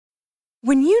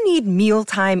When you need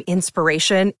mealtime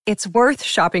inspiration, it's worth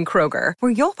shopping Kroger,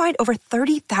 where you'll find over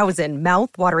 30,000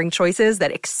 mouth-watering choices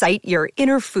that excite your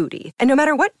inner foodie. And no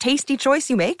matter what tasty choice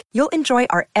you make, you'll enjoy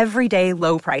our everyday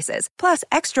low prices, plus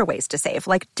extra ways to save,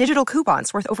 like digital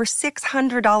coupons worth over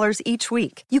 $600 each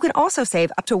week. You can also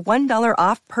save up to $1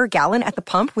 off per gallon at the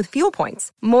pump with fuel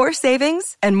points. More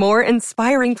savings and more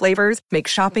inspiring flavors make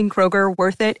shopping Kroger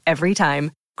worth it every time.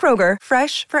 Kroger,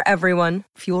 fresh for everyone.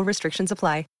 Fuel restrictions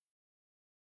apply.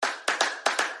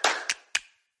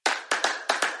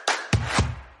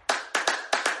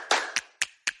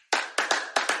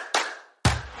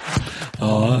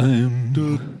 I'm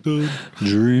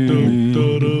dreaming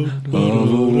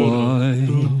of a white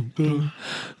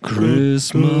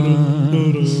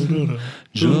Christmas,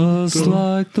 just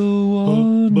like the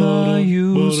one I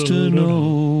used to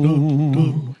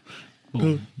know.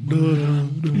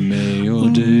 May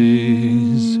your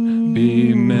days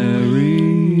be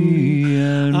merry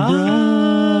and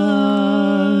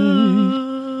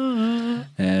bright,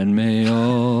 and may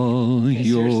all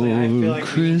your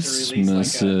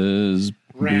Christmases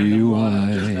be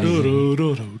white.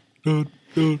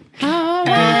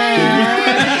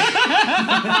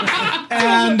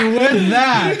 And with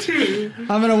that,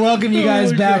 I'm going to welcome you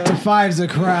guys back to Five's a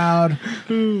Crowd.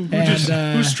 Who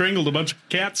strangled a bunch of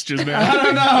cats just now?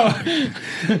 I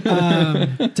don't know.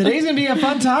 Today's going to be a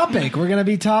fun topic. We're going to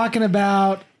be talking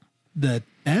about the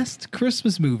best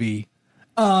Christmas movie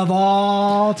of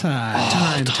all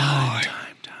time.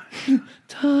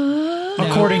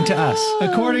 According to us.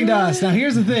 According to us. Now,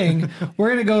 here's the thing. We're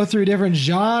going to go through different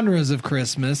genres of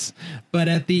Christmas, but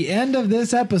at the end of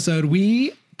this episode,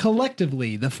 we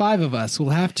collectively, the five of us, will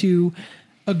have to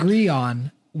agree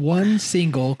on one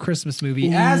single Christmas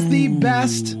movie as the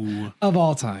best of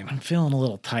all time. I'm feeling a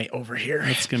little tight over here.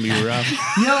 It's going to be rough.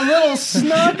 Yeah, a little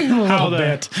snug. How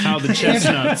the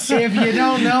chestnuts. If you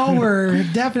don't know, we're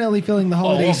definitely feeling the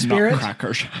holiday spirit.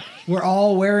 Nutcrackers. We're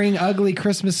all wearing ugly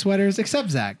Christmas sweaters, except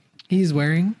Zach. He's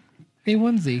wearing a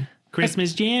onesie.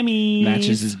 Christmas jammies.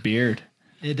 Matches his beard.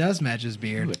 It does match his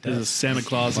beard. This is Santa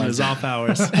Claus in his off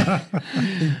hours.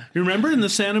 You remember in the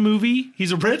Santa movie,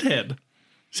 he's a redhead.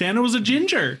 Santa was a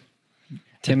ginger.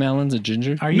 Tim Allen's a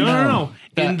ginger? Are you? No.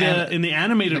 In the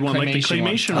animated one, like the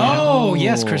claymation one. Oh,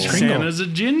 yes, Chris Kringle. Santa's a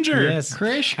ginger. Yes.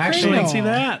 Chris Actually, Kringle. See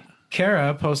that?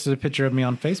 Kara posted a picture of me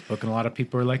on Facebook, and a lot of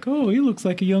people were like, "Oh, he looks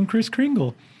like a young Chris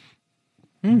Kringle."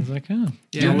 I was like, "Oh,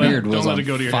 Your beard was don't let on it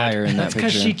go to your fire in that that's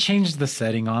because picture. she changed the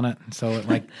setting on it, so it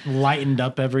like lightened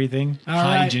up everything." All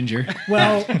right. Ginger.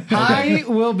 Well, I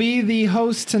will be the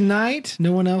host tonight.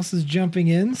 No one else is jumping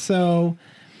in, so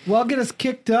we'll get us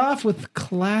kicked off with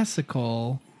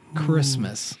classical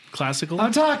Christmas. Classical?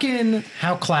 I'm talking.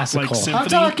 How classical! Like I'm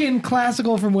talking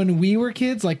classical from when we were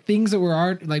kids, like things that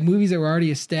were like movies that were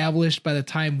already established by the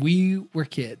time we were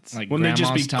kids. Like Wouldn't they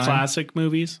just be Grandma's Time? classic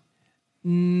movies? I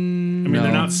mean,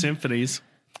 they're not symphonies.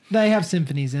 They have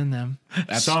symphonies in them.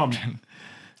 That's Some.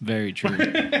 very true.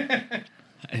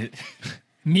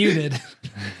 Muted.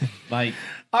 like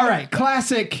All right,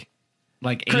 classic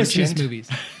Christmas ancient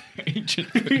movies.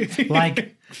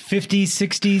 like 50s,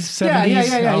 60s, 70s.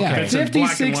 Yeah. Okay. It's in 50s,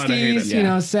 black and white, I hate it.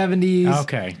 60s, 70s.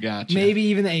 Okay. Gotcha. Maybe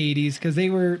even the 80s, because they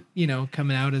were,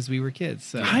 coming out as we were kids.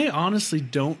 So I honestly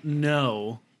don't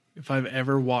know if I've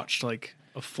ever watched like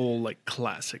a full like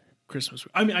classic Christmas.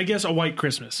 I mean, I guess A White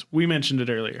Christmas. We mentioned it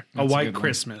earlier. That's A a White good one.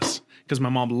 Christmas. Because my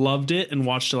mom loved it and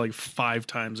watched it like 5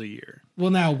 times a year. Well,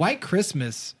 now, White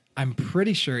Christmas, I'm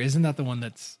pretty sure, isn't that the one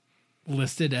that's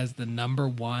listed as the number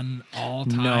one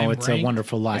all-time No, it's ranked? A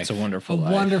Wonderful Life. It's a Wonderful A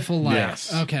Life. Wonderful Life.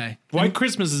 Yes. Okay. White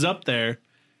Christmas is up there.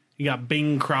 You got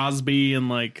Bing Crosby and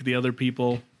like the other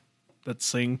people that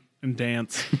sing and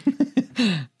dance.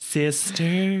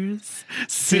 Sisters.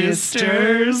 This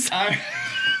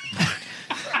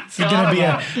is gonna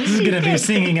be a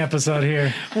singing episode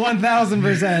here.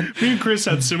 1,000%. Me and Chris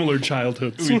had similar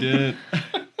childhoods. We did.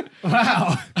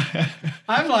 Wow.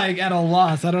 I'm like at a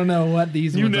loss. I don't know what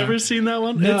these You've ones never are. seen that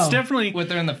one? No. It's definitely With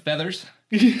her in the feathers.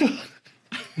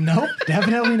 Nope.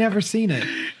 Definitely never seen it.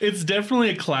 It's definitely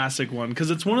a classic one because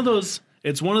it's one of those.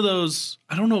 I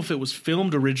don't know if it was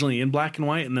filmed originally in black and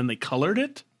white and then they colored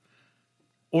it,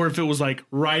 or if it was like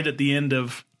right at the end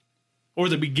of, or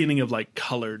the beginning of like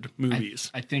colored movies.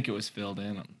 I think it was filled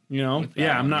in. You know, with that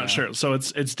yeah, I'm one, not yeah. sure. So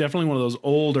it's definitely one of those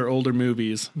older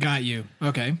movies. Got you.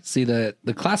 Okay. See, the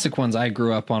classic ones I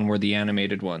grew up on were the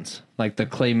animated ones, like the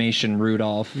claymation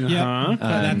Rudolph. Yep. Huh?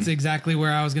 That's exactly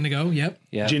where I was going to go. Yep.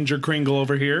 Yeah. Ginger Kringle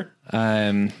over here.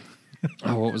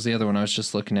 What was the other one? I was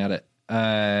just looking at it.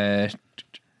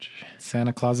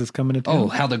 Santa Claus is coming to town.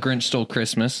 How the Grinch Stole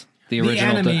Christmas. The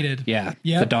original. animated. Yeah.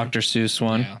 Yep. The Dr. Seuss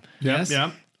one. Yes.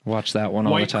 Yeah. Watch that one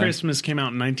all the White time. Christmas came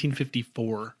out in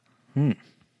 1954.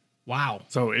 Wow.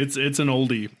 So it's an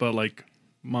oldie, but like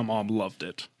my mom loved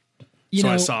it. You So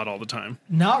know, I saw it all the time.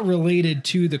 not related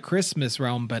to the Christmas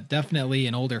realm, but definitely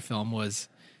an older film was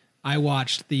I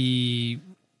watched it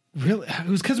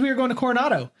was because we were going to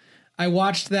Coronado. I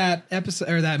watched that episode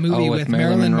or that movie Oh, with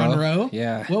Marilyn Monroe.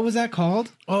 Yeah. What was that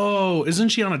called? Oh, isn't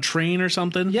she on a train or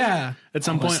something? Yeah. At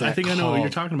some What's point, I that think I know what you're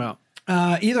called? talking about.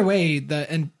 Either way,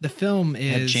 the film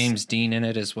Had is James Dean in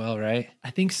it as well, right? I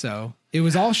think so. It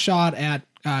was all shot at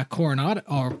Coronado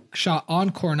or shot on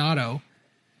Coronado,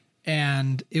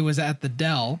 and it was at the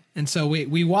Dell. And so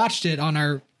we watched it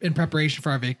in preparation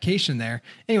for our vacation there.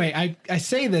 Anyway, I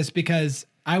say this because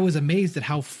I was amazed at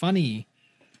how funny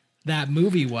that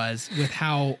movie was with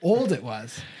how old it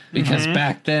was. Because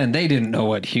back then they didn't know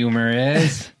what humor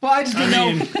is. Well, I just didn't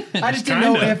know. I just didn't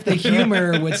know kinda. if the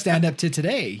humor would stand up to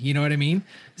today. You know what I mean?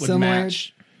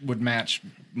 Would match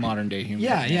modern day humor.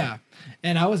 Yeah.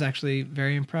 And I was actually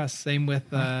very impressed. Same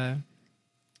with I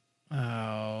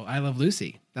Love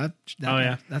Lucy. That's Yeah,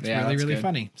 really that's really good.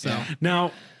 funny. So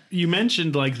Now, you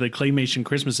mentioned like the Claymation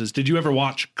Christmases. Did you ever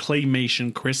watch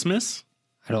Claymation Christmas?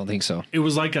 I don't think so. It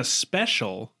was like a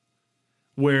special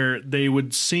where they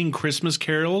would sing Christmas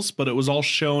carols, but it was all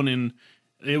shown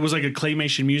it was like a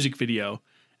claymation music video.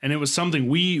 And it was something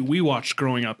we watched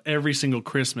growing up every single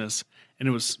Christmas. And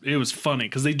it was funny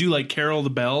because they do like Carol of the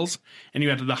Bells, and you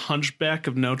had the Hunchback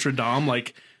of Notre Dame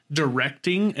like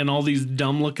directing, and all these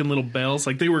dumb looking little bells.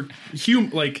 Like they were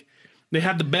like they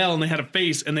had the bell and they had a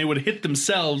face, and they would hit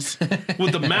themselves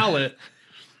with the mallet.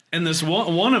 And this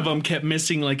one of them kept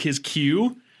missing like his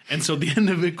cue. And so at the end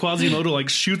of it, Quasimodo like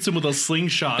shoots him with a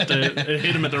slingshot to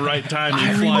hit him at the right time.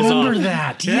 And he flies remember off.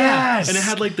 that. Yeah. Yes. And it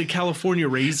had like the California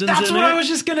raisins That's in what it. I was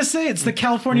just gonna say. It's the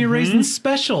California Raisins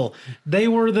special. They'd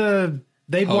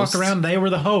walk Hosts. around. They were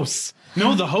the hosts.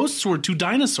 No, the hosts were two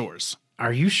dinosaurs.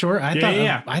 Are you sure?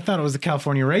 I thought it was the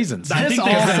California Raisins. I think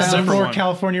they had a separate four one.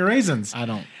 California Raisins. I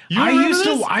don't. You I remember used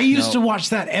this? to No. watch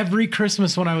that every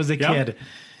Christmas when I was a kid.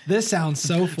 this sounds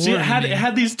so foreign. See, it to had me. it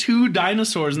had these two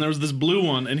dinosaurs, and there was this blue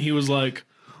one, and he was like,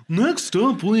 "Next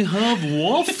up, we have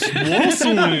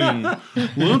waffling.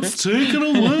 Let's take it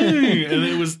away."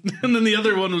 And then the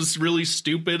other one was really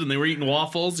stupid, and they were eating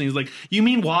waffles, and he's like, "You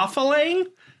mean waffling?"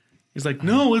 He's like,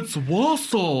 "No, it's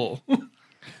wassail."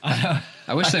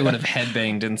 I wish they would have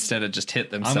headbanged instead of just hit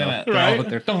themselves. gonna- They're all Right? with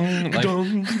their thong, like-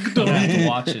 I have to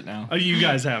watch it now. Oh, you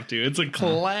guys have to. It's a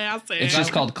classic. it's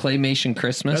just called Claymation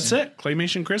Christmas. That's it.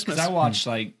 Claymation Christmas. 'Cause I watched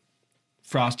like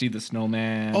Frosty the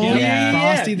Snowman. Oh,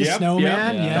 yeah. Frosty the Yep, Snowman.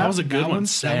 yep. Yeah, That was a good one. That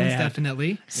one's Sad.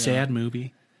 definitely. Sad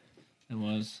movie. It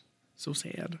was. So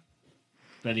sad.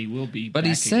 But he will be. But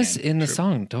he back says again. in the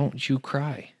song, "Don't you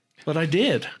cry." But I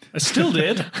did. I still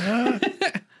did.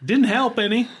 Didn't help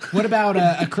any. What about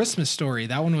a Christmas Story?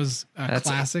 That one was a That's-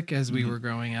 classic as we were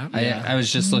growing up. I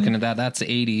was just looking at that. That's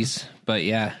 80s, but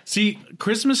yeah. See,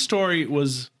 Christmas Story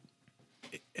was.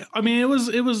 I mean, it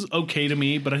was okay to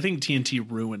me, but I think TNT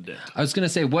ruined it. I was gonna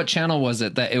say, what channel was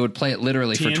it that it would play it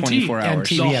literally for TNT 24 and hours?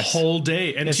 TV. The TBS. whole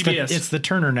day, and It's TBS. it's the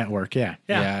Turner Network. Yeah.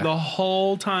 yeah, the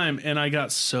whole time, and I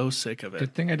got so sick of it,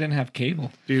 Good thing I didn't have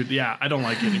cable. dude. Yeah, I don't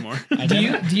like it anymore.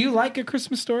 Do you like A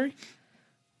Christmas Story?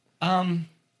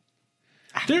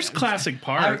 There's classic I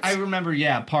parts. remember,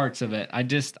 parts of it. I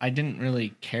didn't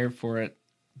really care for it,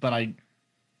 but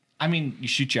I mean, you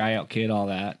shoot your eye out, kid, all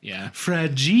that. Yeah.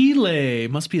 Fragile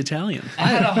must be Italian. I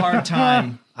had a hard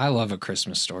time. I love A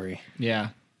Christmas Story. Yeah.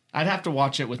 I'd have to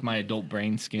watch it with my adult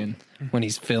brain skin. When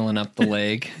he's filling up the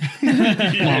leg,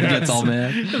 Mom gets all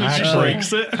mad. She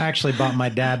breaks it. I actually bought my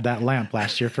dad that lamp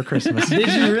last year for Christmas. Did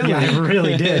you really? Yeah, I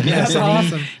really did. Yes, That's and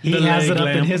awesome. He The has leg it up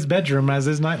in lamp. his bedroom as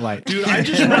his nightlight. Dude, I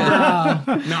just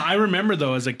remember. Now I remember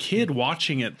though, as a kid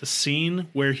watching it, the scene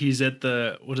where he's at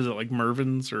the like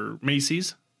Mervyn's or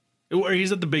Macy's, where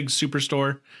he's at the big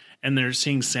superstore and they're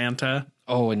seeing Santa.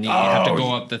 Oh, and you have to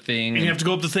go up the thing. And you have to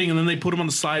go up the thing, and then they put him on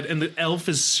the side, and the elf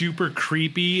is super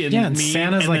creepy and Yeah, and mean,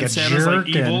 Santa's and like then a Santa's jerk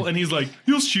like evil, and- and he's like,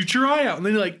 "You'll shoot your eye out," and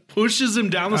then he like pushes him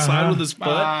down the side with his foot.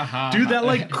 Dude, that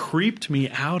like creeped me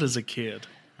out as a kid.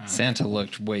 Santa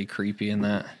looked way creepy in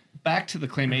that. Back to the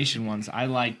claymation ones. I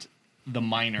liked the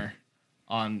miner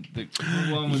on the.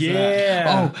 What one was that?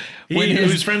 Yeah. Oh, He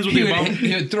was friends with he the would, Obama.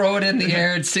 he would throw it in the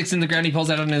air, it sticks in the ground, he pulls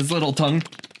it out on his little tongue.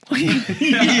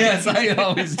 Yes, I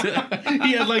always do.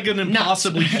 He had like an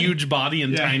impossibly huge body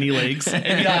and tiny legs.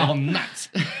 Yeah, all nuts.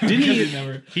 Didn't he?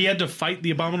 He had to fight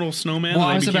the abominable snowman. Well,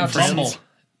 I and was they became about to friends.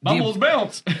 Bumbles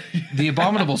bounce. The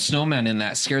abominable snowman in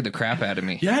that scared the crap out of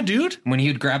me. Yeah, dude. When he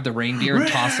would grab the reindeer and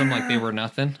toss them like they were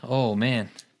nothing. Oh, man.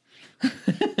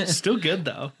 Still good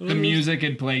though. The music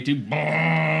had played too.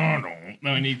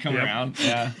 when I need to come around.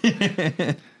 Yeah.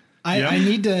 I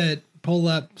need to pull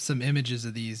up some images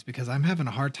of these because I'm having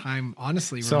a hard time,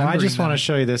 honestly. So I just want to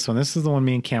show you this one. This is the one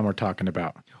me and Cam were talking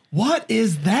about. What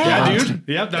is that? Yeah, dude.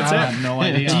 Yep, that's I it. have no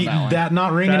idea on that one. That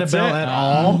not ringing That's a bell it. at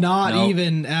all? Not Nope.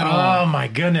 even at all. Oh my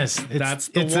goodness. That's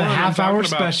the it's one a I'm half-hour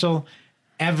talking about. special.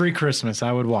 Every Christmas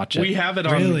I would watch it. We have it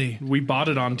on. Really? We bought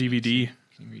it on DVD,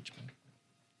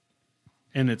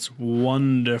 and it's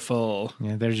wonderful.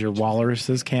 Yeah, there's your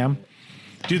walruses, Cam.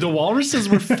 Dude, the walruses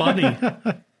were funny.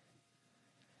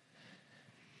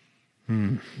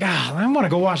 God, I want to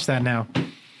go watch that now.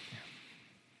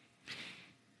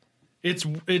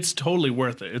 It's totally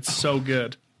worth it. It's so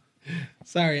good.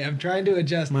 Sorry, I'm trying to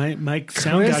adjust. My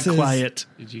sound Chris got is- quiet.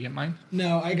 Did you get mine?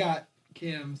 No, I got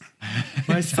Kim's.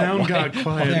 My sound got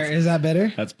quiet. There, is that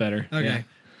better? That's better. Okay. Yeah.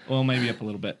 Well, maybe up a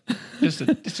little bit. Just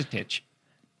a titch.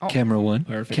 Camera 1,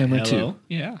 Perfect. camera Hello. 2.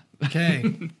 Yeah.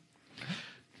 Okay.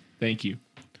 Thank you.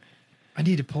 I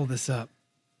need to pull this up.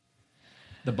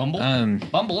 The Bumble? Um,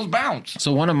 Bumbles bounce.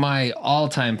 So one of my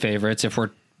all-time favorites, if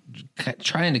we're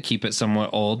trying to keep it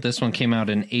somewhat old, this one came out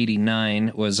in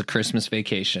 '89. Was A Christmas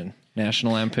Vacation,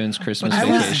 National Lampoon's Christmas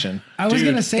Vacation. I was Dude,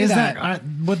 going to say that.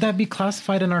 Would that be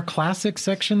classified in our classic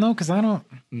section though? Because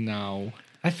No.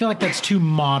 I feel like that's too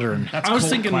modern. That's I was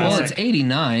cult thinking Well, more. classic. it's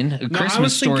 '89. A I Christmas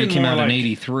was Story thinking came more out in like-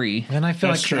 '83. And I feel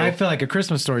That's true. like a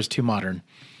Christmas Story is too modern.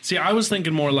 See, I was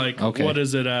thinking more like, Okay. what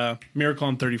is it? Miracle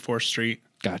on 34th Street.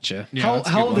 Gotcha. How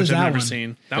old is Which I've that never one?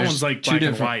 seen. That There's one's like two black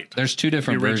and different. white. There's two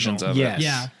different The original. versions of Yes. it.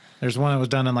 Yeah. There's one that was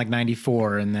done in like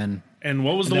 94 and then And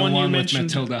what was the The one you with mentioned?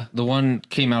 Matilda. The one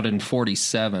came out in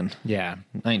 47, yeah.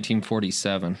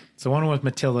 1947. So one with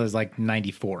Matilda is like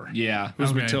 94. Yeah. It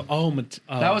was Matilda. Oh,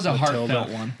 That was a Matilda. heartfelt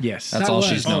one. Yes. That's That all was.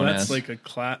 she's Oh, known that's as. like a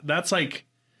class. That's like,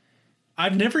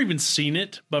 I've never even seen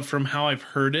it, but from how I've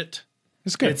heard it,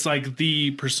 It's good. it's like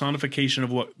the personification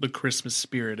of what the Christmas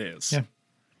spirit is. Yeah.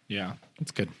 Yeah.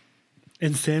 It's good.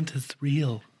 And Santa's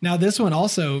real. Now, this one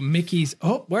also, Mickey's.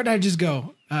 Oh, where did I just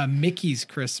go? Mickey's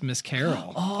Christmas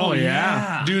Carol. Oh,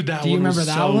 yeah. Dude, that Do you one was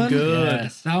remember that so one? good.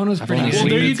 Yes. That one was pretty only good. Well,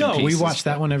 there you bits and go. We pieces, watch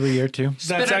that one every year too.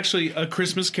 That's actually a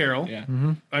Christmas Carol. Yeah.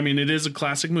 I mean, it is a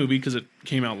classic movie because it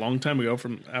came out a long time ago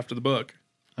from after the book.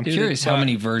 I'm curious how but-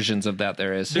 many versions of that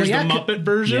there is. There's yeah, the Muppet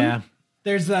version. Yeah.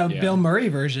 There's the Bill Murray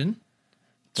version.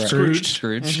 Scrooge.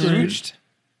 Scrooge.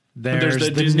 There's the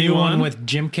the Disney new one one. with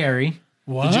Jim Carrey.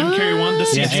 What? The Jim Carrey one, the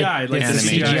Yeah, CGI. like it's the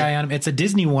a animated. CGI. It's a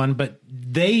Disney one, but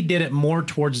they did it more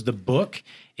towards the book.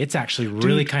 It's actually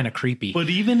really kind of creepy. But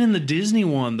even in the Disney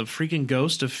one, the freaking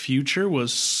Ghost of Future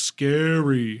was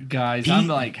scary. Guys, I'm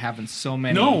like having so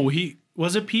many. No,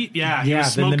 was it Pete? Yeah, he yeah,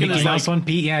 was then the smoking Mickey his Mouse like, one,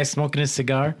 Pete. Yeah, he's smoking his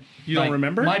cigar. you Like, don't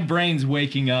remember? My brain's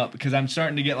waking up because I'm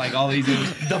starting to get like all these.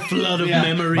 the flood of Yeah,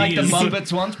 memories. like the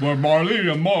Muppets ones. Where Marley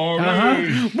and Marley.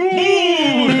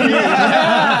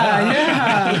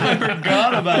 I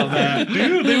forgot about that.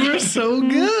 Dude, they were so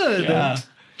good. Yeah.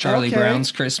 Charlie Okay.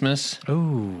 Brown's Christmas.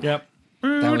 Ooh. Yep.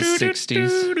 That was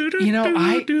 60s. You know,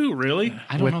 really?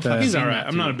 I don't With know if the- I've He's seen all right. that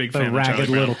I'm too. not a big The fan of ragged Charlie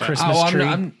little Brown, but- Christmas Oh, tree.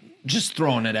 I'm just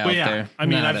throwing it out But yeah, there. I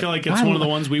mean, Not I feel a- like it's one of the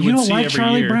ones we you would don't see like every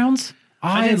Charlie year. Browns?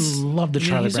 I didn't- love the yeah,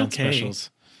 Charlie he's Brown okay. specials.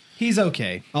 he's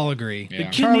okay. I'll agree. Yeah.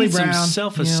 Kid Charlie needs Brown, some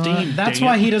self-esteem. That's dang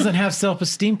why it. he doesn't have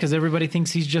self-esteem, because everybody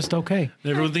thinks he's just okay.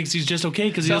 Everyone thinks he's just okay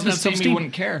because he doesn't have Self-esteem, self-esteem. you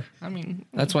wouldn't care. I mean,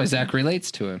 That's why Zach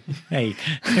relates to him. Hey.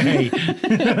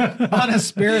 On a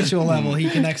spiritual level, he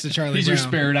connects to Charlie he's Brown. your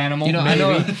spirit animal. You know, I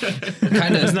know,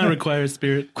 kind Does of not require a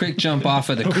spirit. quick jump off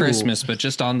of the Christmas, but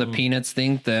just on the Peanuts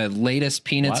thing, the latest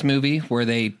Peanuts movie where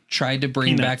they tried to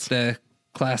bring Peanuts. back the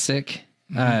classic.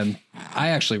 I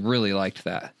actually really liked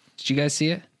that. Did you guys see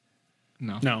it?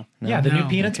 No. Yeah, the new No.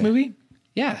 Peanuts Okay. movie?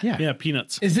 Yeah. Yeah. Yeah,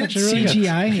 peanuts. Is it Actually really good.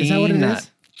 CGI? Is that what it Peanut.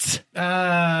 is?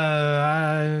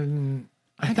 I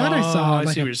I thought I saw I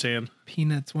like see what a you're saying.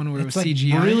 Peanuts one where it was like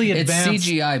CGI. really It's advanced.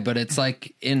 CGI, but it's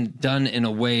like done in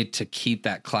a way to keep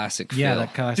that classic Yeah, feel.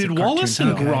 that classic Did cartoon Wallace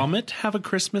and style. Gromit have a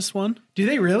Christmas one? Do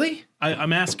they really?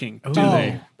 I'm asking. Do Oh,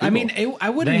 they? I mean, I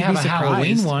wouldn't They be have a surprised.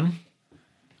 Halloween one.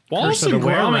 Wallace Curse of and the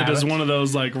Were Gromit is Rabbit. one of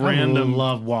those like I random.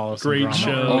 love Wallace. great and Gromit.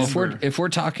 shows. Oh, if we're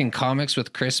talking comics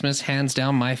with Christmas, hands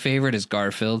down, my favorite is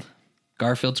Garfield.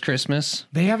 Garfield's Christmas.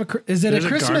 They have is it There's a a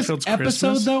Christmas Garfield's episode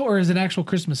Christmas? though, or is it an actual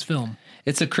Christmas film?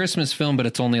 It's a Christmas film, but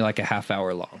it's only like a half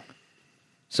hour long.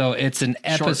 So it's an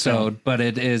episode, but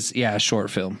it is, a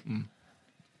short film.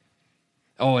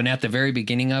 Oh, and at the very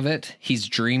beginning of it, he's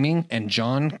dreaming, and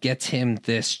John gets him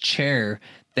this chair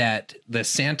that the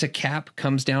Santa cap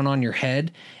comes down on your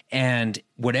head, and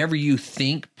whatever you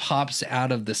think pops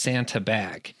out of the Santa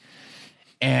bag.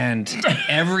 And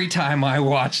every time I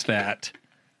watch that,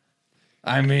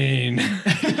 I mean,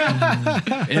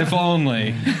 if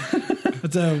only.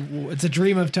 It's a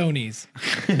dream of Tony's.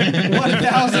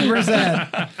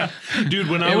 1000%. Dude,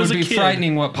 when I It was would a be kid,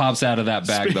 frightening what pops out of that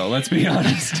bag, though. Let's be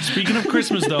honest. speaking of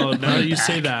Christmas, though, now that you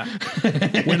say that,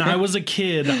 when I was a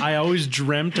kid, I always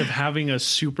dreamt of having a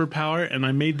superpower, and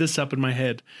I made this up in my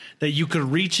head, that you could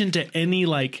reach into any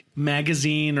like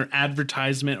magazine or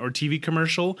advertisement or TV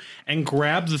commercial and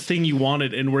grab the thing you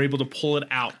wanted, and were able to pull it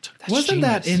out. Wasn't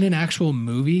that in an actual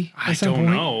movie? I don't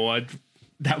know.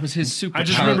 That was his super. I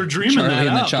just remember dreaming Charlie that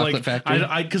and the up. Chocolate like,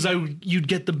 Factory? because you'd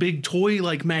get the big toy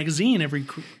like magazine every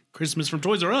Christmas from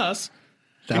Toys R Us.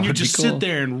 That And you would be just cool. sit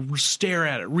there and stare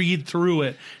at it, read through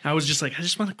it. I was just like, I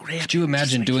just want to grab. Could you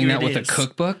imagine like, doing here that it with a is.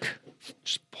 cookbook?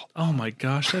 Oh my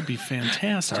gosh, that'd be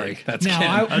fantastic. Sorry, that's Now, Ken.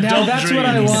 now Adult that's what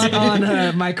I dreams. want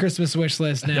on my Christmas wish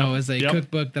list now is a Yep.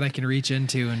 cookbook that I can reach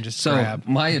into and just So grab.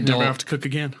 my Never have adult to cook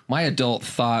again.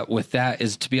 thought with that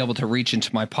is to be able to reach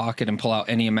into my pocket and pull out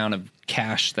any amount of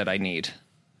cash that I need.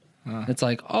 It's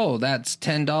like, oh, that's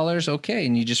 $10. Okay,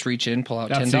 and you just reach in, pull out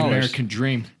That's $10. the American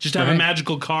dream. Just have a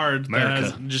magical card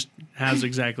that has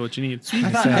exactly what you need. I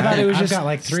thought it was I've just got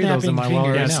like 3 of those in my snapping wallet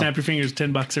fingers. Yeah, right now. snap your fingers,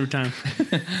 $10 every time.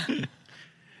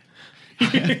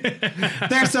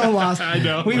 They're so lost. I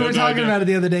know. We I were have no talking idea. about it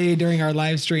the other day during our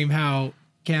live stream how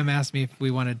Cam asked me if we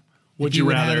wanted. Would if you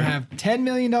would rather have $10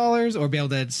 million or be able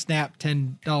to snap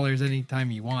 $10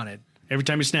 anytime you wanted? Every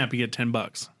time you snap, you get $10. I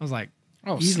was like,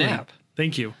 Oh, easily. snap.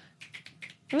 Thank you.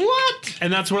 What?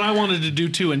 And that's what I wanted to do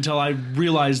too until I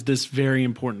realized this very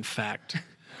important fact.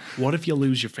 What if you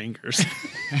lose your fingers?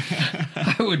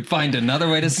 I would find another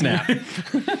way to snap.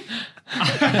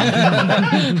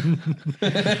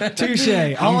 Touche.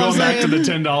 I'm going back to the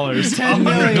 $10. $10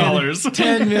 million. $100.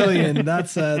 $10 million.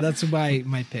 That's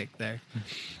my pick there.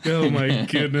 Oh my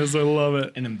goodness, I love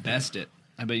it. And invest it.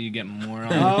 I bet you get more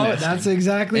on Oh, it. that's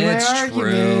exactly It's my argument.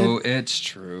 true. It's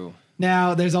true.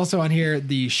 Now, there's also on here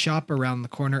the shop around the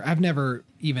corner. I've never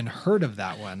even heard of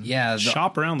that one. Yeah,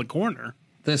 Shop around the corner.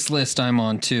 this list I'm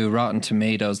on too, Rotten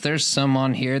Tomatoes. There's some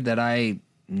on here that I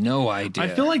no idea. I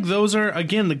feel like those are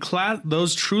again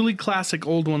those truly classic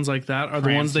old ones like that are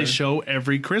the ones they Prancer. show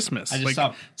every Christmas. I just like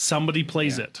saw- somebody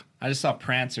plays it. I just saw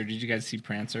Prancer. Did you guys see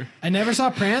Prancer? I never saw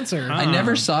Prancer. I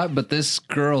never saw it, but this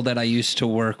girl that I used to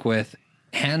work with,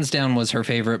 hands down, was her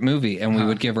favorite movie, and we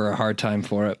would give her a hard time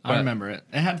for it. I But remember it.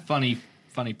 It had funny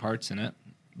parts in it,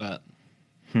 but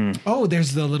Oh,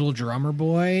 there's the little drummer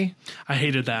boy. I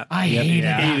hated that. I hated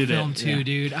that Hated it. film too,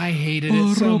 dude. I hated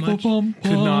it so much. Could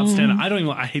not stand it. I don't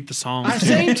even. I hate the songs. I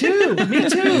same too. Me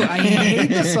too. I hate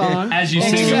the song. as you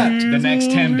sing Except- it the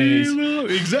next 10 days.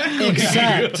 Exactly.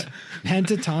 Except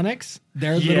Pentatonics,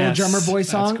 their little Yes. drummer boy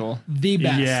song, cool. the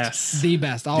best. Yes. The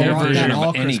best. I'll Their rock version that of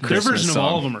all any Christmas. Their Christmas version of song.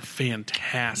 all of them are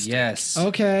fantastic. yes,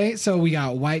 Okay, so we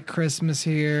got White Christmas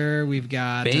here. We've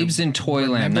got Babes in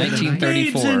Toyland, Remember the Night?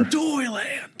 Babes 1934. in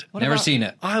Toyland. Never seen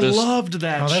it. I Just- loved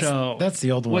that Oh, show. that's the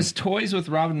old one. Was Toys with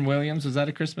Robin Williams? Was that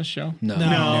a Christmas show? No.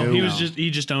 no, No. he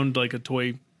just owned like a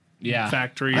toy Yeah.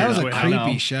 factory. That or was a toy house.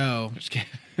 creepy show.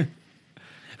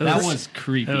 That was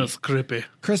creepy. That was creepy.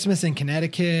 Christmas in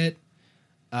Connecticut.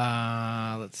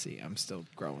 Let's see. I'm still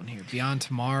growing here. Beyond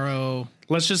Tomorrow.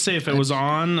 Let's just say if it was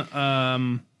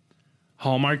on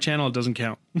Hallmark Channel, it doesn't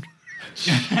count.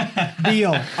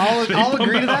 Deal. I'll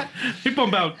agree to that. They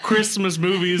pump out Christmas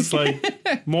movies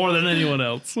like more than anyone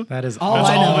else. That is All all,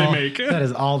 I know. All they make. that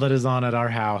is all that is on at our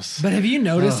house. But have you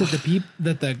noticed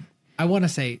that I want to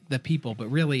say the people, but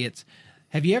really it's,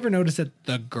 have you ever noticed that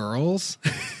the girls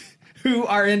who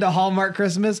are into Hallmark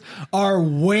Christmas are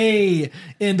way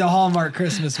into Hallmark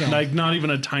Christmas films? Like not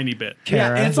even a tiny bit.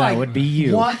 Kara, that would be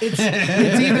you. It's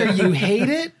either you hate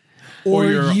it or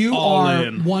you're you all are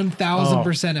in.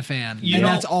 1000% a fan. You And know-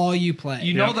 that's all you play.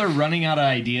 You know they're running out of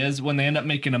ideas when they end up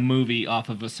making a movie off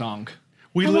of a song.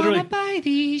 We literally. buy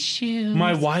these shoes.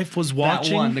 My wife was That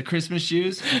watching. one, the Christmas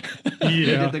shoes.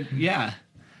 Yeah. Yeah.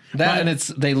 That and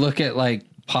they look at like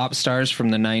pop stars from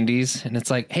the 90s, and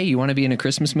it's like, hey, you want to be in a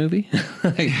Christmas movie?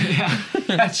 Like,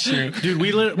 That's true. Dude,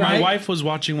 my Right? wife was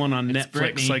watching one on Netflix,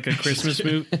 Britney. like a Christmas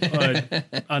movie,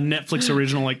 a Netflix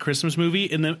original like Christmas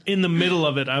movie. And then in the middle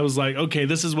of it, I was like, okay,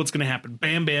 this is what's going to happen.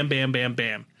 Bam, bam, bam, bam,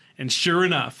 bam. And sure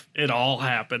enough, it all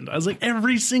happened. I was like,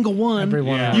 every single one Every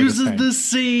one are the uses same. the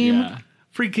same Yeah.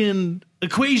 freaking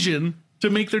equation to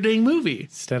make their dang movie.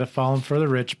 Instead of falling for the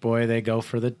rich boy, they go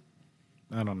for the,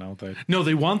 I don't know, the No,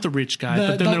 they want the rich guy, The-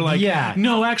 but then the- they're like, yeah.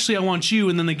 no, actually, I want you.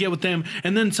 And then they get with them,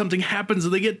 and then something happens,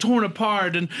 and they get torn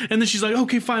apart. And then she's like,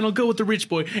 okay, fine, I'll go with the rich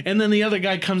boy. And then the other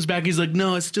guy comes back, he's like,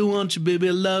 no, I still want you, baby,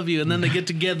 I love you. And then they get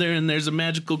together, and there's a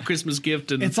magical Christmas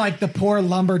gift. And It's like the poor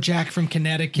lumberjack from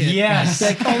Connecticut. Yes.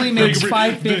 That only makes They-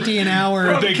 $5.50 an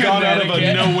hour. they got out of a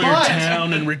Connecticut. nowhere But-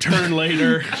 town and returned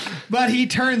later. But he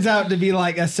turns out to be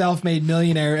like a self-made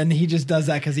millionaire, and he just does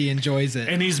that because he enjoys it.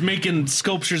 And he's making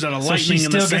sculptures out of So she lightning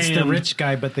in the still gets sand. the rich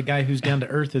guy, but the guy who's down to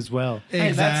earth as well.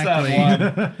 Exactly. Hey,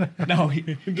 that's that one. No,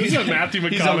 This is Matthew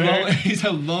he's McConaughey. he's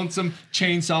a lonesome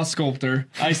chainsaw sculptor,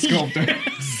 ice sculptor.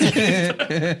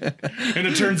 And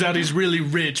it turns out he's really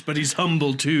rich, but he's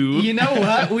humble too. You know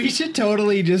what? We should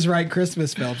totally just write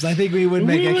Christmas films. I think we would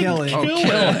make a killing. Oh, kill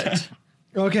it.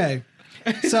 Okay.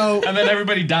 So, And then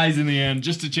everybody dies in the end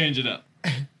just to change it up.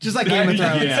 just like Game of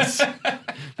Thrones. Yes.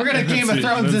 We're going to Game of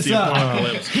Thrones That's this the up.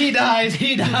 apocalypse. He dies,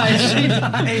 she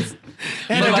dies.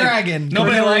 And a Like, dragon.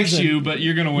 Nobody For no likes reason. you, but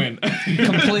you're gonna win.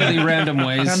 Completely random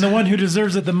ways. And the one who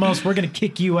deserves it the most, we're going to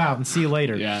kick you out and see you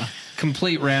later. Yeah.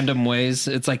 Complete random ways.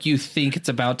 It's like you think it's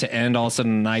about to end, all of a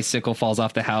sudden an icicle falls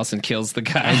off the house and kills the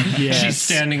guy. Yes. She's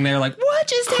standing there like, what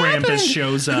just happened? Krampus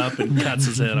shows up and cuts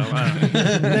his head off.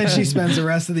 Then she spends the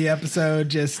rest of the episode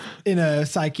just in a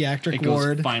psychiatric It goes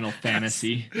ward. Final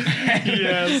Fantasy.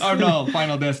 Yes. Oh no,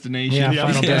 Final Destination. Yeah,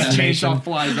 Final Destination. Chainsaw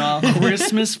flies off.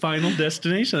 Christmas Final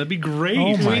Destination. That'd be great.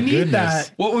 Oh my We need goodness.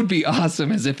 that. What would be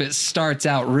awesome is if it starts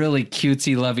out really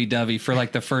cutesy lovey-dovey for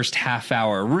like the first half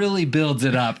hour, really builds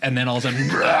it up, and then all of a sudden,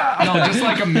 No, just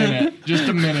like a minute. Just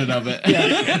a minute of it.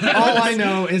 All I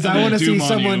know is I then want to see doom on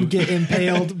someone you. get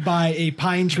impaled by a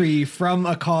pine tree from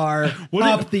a car What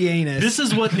up if- the anus. This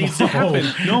is what needs to happen.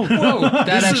 No, that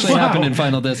This is- actually happened in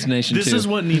Final Destination this 2. is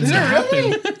what needs to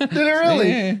happen. Did it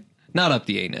really? Not up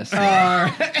the anus.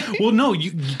 Well, no,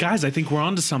 you guys, I think we're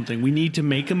onto something. We need to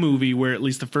make a movie where at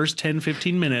least the first 10,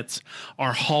 15 minutes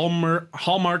are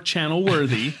Hallmark Channel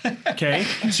worthy. Okay.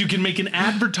 So you can make an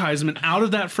advertisement out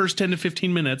of that first 10 to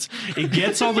 15 minutes. It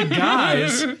gets all the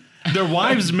guys. Their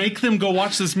wives make them go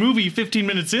watch this movie. 15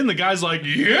 minutes in, the guy's like,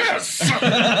 yes,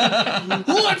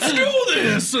 let's do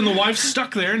this. And the wife's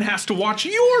stuck there and has to watch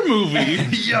your movie.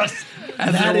 Yes.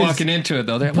 As that they're is walking into it,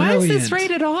 though, they're why is this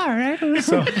brilliant. rated R?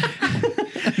 So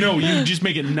No, you just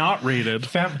make it not rated.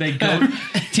 They go.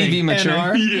 TV mature.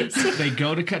 NR? Yes. They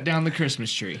go to cut down the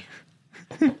Christmas tree.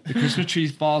 The Christmas tree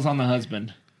falls on the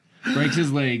husband, breaks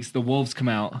his legs. The wolves come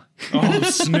out, Oh,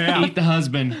 snap. eat the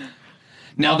husband.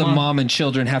 Now the Mama- mom and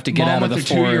children have to get Mom out of with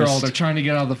the their 2-year-old are forest. trying to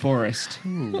get out of the forest.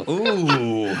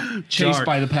 Ooh. Chased Dark.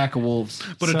 by the pack of wolves.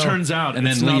 But it So- turns out and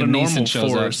it's then not a Liam normal Neeson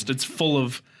shows up. forest. It's full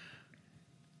of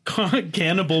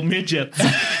cannibal midgets.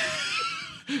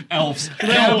 Elves.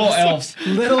 Cannibal elves.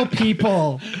 Little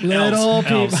people. Little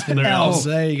people. Elves. They're elves.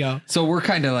 There you go. So we're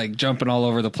kind of like jumping all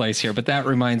over the place here, but that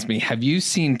reminds me. Have you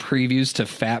seen previews to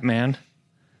Fat Man?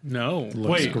 No.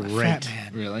 looks Wait. great.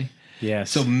 Really?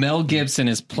 Yes. So Mel Gibson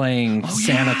is playing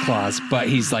Santa Claus, but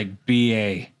he's like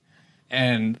BA.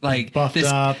 And like Buffed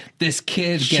up, this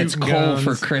kid gets shooting coal guns.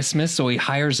 for Christmas, so he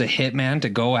hires a hitman to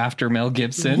go after Mel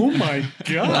Gibson. Oh my Like,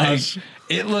 gosh.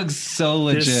 it looks so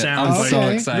legit. This sounds I'm like so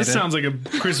Okay. excited. This sounds like a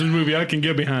Christmas movie I can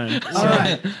get behind. All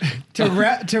right. To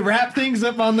wrap things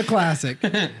up on the classic,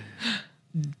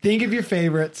 think of your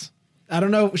favorites. I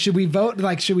don't know. Should we vote?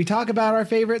 Like, should we talk about our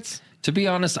favorites? To be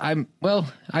honest, I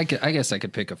guess I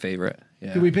could pick a favorite.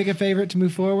 Yeah. Do we pick a favorite to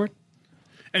move forward?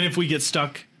 And if we get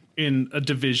stuck in a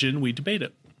division, we debate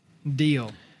it.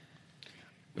 Deal.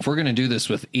 If we're gonna do this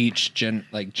with each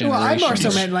generation, Well, I more so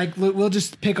meant like we'll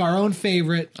just pick our own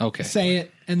favorite. Okay. Say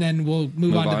it, and then we'll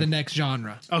move on to the next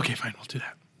genre. Okay, fine. We'll do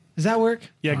that. Does that work?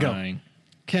 Yeah, go. Fine.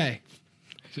 Okay.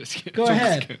 Just kidding. Go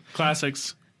ahead.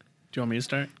 Classics. Do you want me to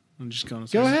start? I'm just going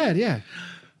to Go ahead. Yeah.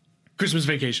 Christmas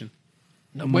Vacation.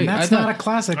 Wait, that's I thought- not a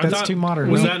classic. I That's thought- too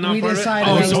modern. Was We- that not we part of it? decided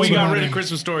Oh, it so was we got too rid of modern.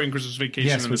 Christmas Story and Christmas Vacation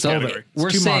Yes, in we this sold it. category. We're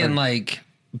too saying modern. like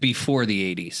before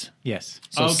the 80s. Yes.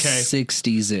 So Okay.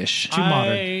 60s ish. Too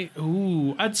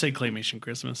modern. I'd say Claymation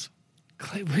Christmas.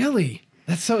 Really?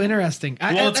 That's so interesting.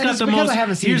 Well, it's got the because most. I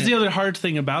haven't seen Here's it. the other hard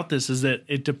thing about this is that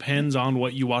it depends on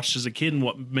what you watched as a kid and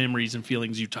what memories and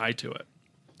feelings you tie to it.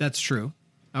 That's true.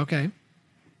 Okay.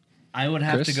 I would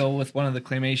have Chris? to go with one of the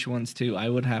claymation ones too. I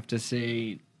would have to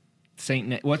say Saint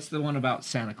Nick. What's the one about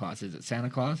Santa Claus? Is it Santa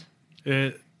Claus?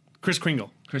 Chris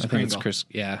Kringle. Chris I think Kringle. it's Chris.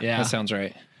 Yeah, Yeah. that sounds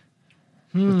right.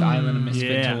 With the Island of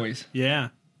Misfit Yeah. Toys. Yeah.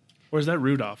 Or is that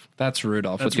Rudolph? That's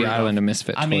Rudolph That's with the Rudolph. Island of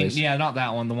Misfit I mean, Toys. yeah, not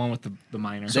that one. The one with the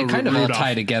minor. They kind of all Rudolph.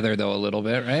 tie together though a little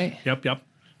bit, right? Yep.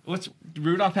 What's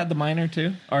Rudolph had the minor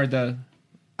too, or the?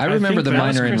 I remember think the that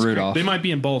was minor in Chris Rudolph. They might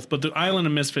be in both, but the Island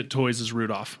of Misfit Toys is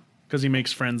Rudolph because he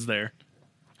makes friends there.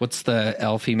 What's the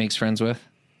elf he makes friends with?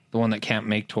 The one that can't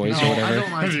make toys or No, whatever. I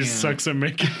don't like He him. sucks at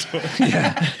making toys.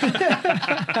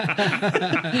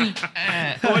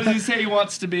 What does he say he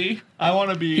wants to be? I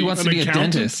want to be. He wants to An be a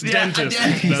accountant? dentist. Dentist.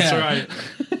 That's Yeah. right.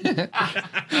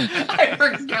 I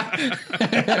forgot.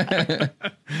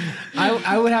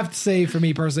 I would have to say for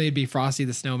me personally, it'd be Frosty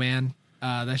the Snowman.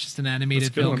 That's just an animated That's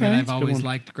a good film one. that Okay. I've That's a good always one.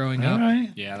 liked growing All up.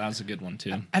 right. Yeah, that was a good one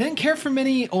too. I didn't care for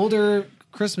many older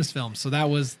Christmas films, so that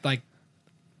was like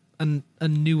a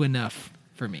new enough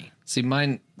for me. See,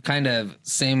 mine kind of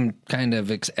same kind of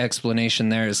explanation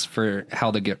there is for How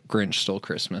the Grinch Stole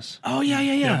Christmas. Oh yeah.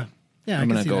 Yeah. Yeah, I'm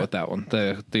gonna go with that one,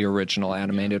 the original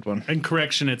animated one. And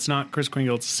correction, it's not Kris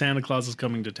Kringle. It's Santa Claus is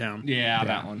Coming to Town. Yeah,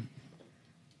 that one.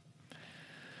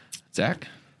 Zach,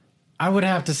 I would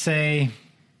have to say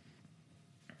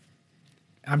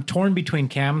I'm torn between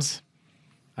cams.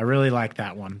 I really like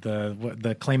that one.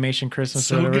 The claymation Christmas.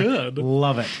 So or whatever. good.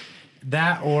 Love it.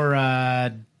 That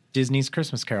or Disney's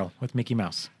Christmas Carol with Mickey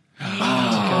Mouse.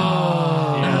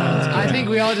 I think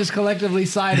we all just collectively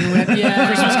sided with yeah.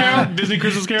 Christmas Carol? Disney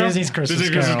Christmas Carol? Disney's Christmas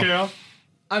Disney Christmas Carol. Carol?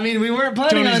 I mean, we weren't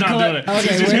planning Tony's on not doing it.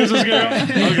 Okay, Disney's we're- Christmas Carol?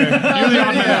 Okay. You're the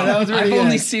odd man yeah, that out. was really I've good.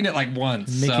 only seen it like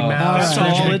once. Mickey so. Mouse. That's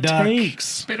all Frederick it Duck. takes.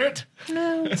 Spirit.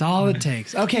 That's all it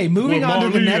takes. Okay, moving Well, on to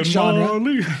the Marley next and genre.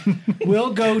 Marley.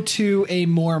 We'll go to a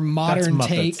more modern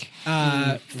Muppets.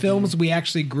 take. Films we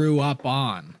actually grew up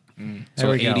on. So There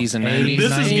we go. 80s and 80s, 90s.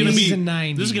 This is gonna 80s be and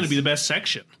 90s. This is gonna be the best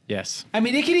section. Yes. I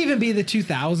mean, it could even be the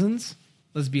 2000s.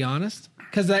 Let's be honest.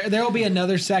 Because there will be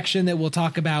another section that will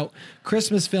talk about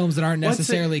Christmas films that aren't What's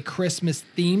necessarily Christmas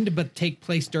themed, but take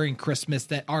place during Christmas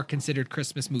that are considered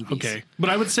Christmas movies. Okay, but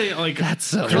I would say like That's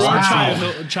so through our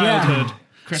wow. childhood. So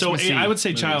Christmassy I would say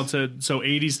movies. childhood. So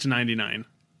 80s to 99.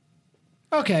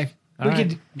 Okay. All we right.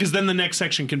 could. Because then the next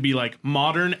section can be like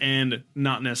modern and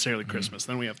not necessarily Christmas.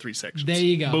 Then we have 3 sections. There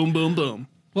you go. Boom, boom, boom.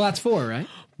 Well, that's 4, right?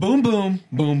 Boom, boom,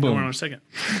 boom, We're on boom. our second,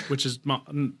 which is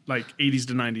like 80s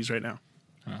to 90s right now,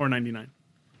 or 99.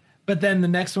 But then the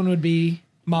next one would be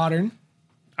modern.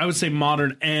 I would say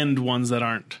modern and ones that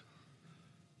aren't.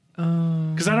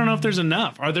 Because I don't know if there's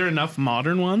enough. Are there enough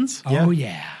modern ones? Oh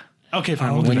yeah. Okay,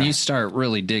 fine. We'll do When that. you start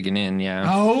really digging in, yeah.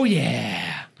 Oh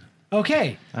yeah.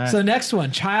 Okay. So next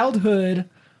one, childhood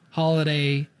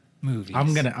holiday movies.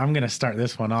 I'm gonna start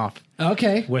this one off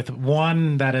Okay. with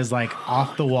one that is like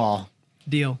off the wall.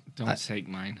 Deal. Don't take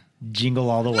mine. Jingle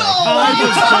all the way.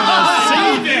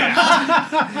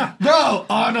 Bro,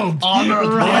 Arnold.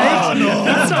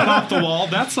 That's not off the wall.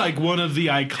 That's like one of the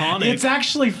iconic. It's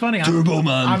actually funny. Turbo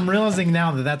Man. I'm realizing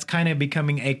now that that's kind of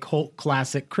becoming a cult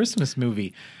classic Christmas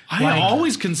movie. I Like,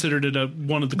 always considered it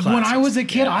one of the classics. when I was a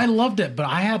kid, I loved it, but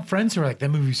I had friends who were like, "That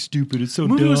movie's stupid. It's so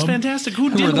movie dumb." was fantastic. Who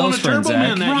were did want those a Turbo friends,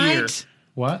 Man Zach? that year? Right?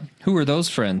 What? Who are those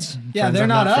friends? Yeah, Friends they're I'm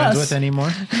not friends us. with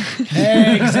anymore.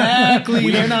 Exactly.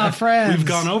 They're not friends. We've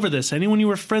gone over this. Anyone you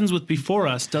were friends with before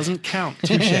us doesn't count.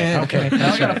 Okay.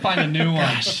 Now I gotta find a new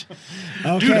one.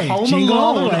 Okay. Dude, Home Jingle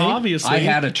all the Alone, way. obviously. I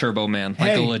had a Turbo Man,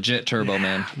 like Hey. a legit Turbo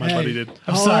Man. My buddy did.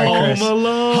 I'm sorry, Chris. Home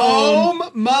Alone. Home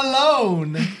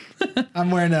Malone. I'm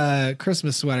wearing a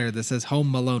Christmas sweater that says Home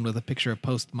Malone with a picture of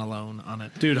Post Malone on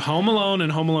it. Dude, Home Alone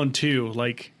and Home Alone 2.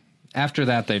 Like, After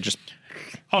that, they just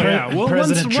oh, yeah. Well,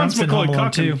 President once Trump's in Macaulay Home Alone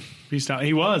Culkin 2. pieced out,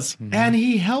 he was. And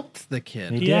he helped the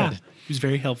kid. He Yeah. did. He was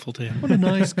very helpful to him. what a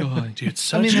nice guy. Dude,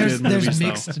 such I mean, there's good movies, though.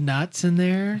 mixed nuts in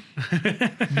there.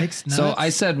 Mixed nuts. So I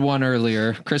said one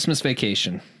earlier, Christmas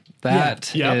Vacation.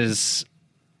 That Yep. is,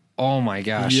 oh my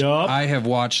gosh. Yup. I have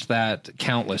watched that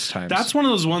countless times. That's one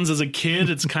of those ones as a kid,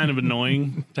 it's kind of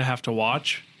annoying to have to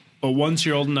watch. But once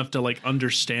you're old enough to like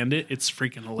understand it, it's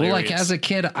freaking hilarious. well, like as a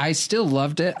kid, I still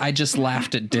loved it. I just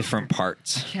laughed at different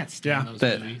parts. Can't stand Yeah. those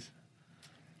That- movies.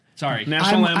 Sorry.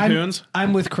 National Lampoons.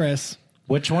 I'm with Chris.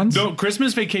 Which ones? No,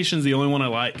 Christmas Vacation is the only one I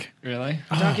like. Really?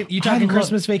 You talking love-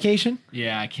 Christmas Vacation?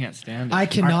 Yeah, I can't stand it. I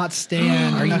cannot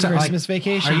stand Are you a ta- Christmas like,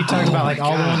 Vacation. Are you talking about like my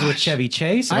all the ones with gosh. Chevy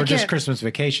Chase I or just can't- Christmas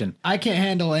Vacation? I can't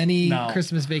handle any No.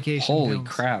 Christmas Vacation. Holy films.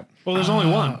 crap. Well, there's only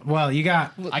one. Well, you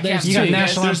got I there's can't. you got do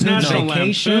National There's Lampoon's National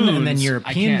Vacation, and then Lampoons. European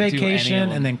I can't do any of Vacation,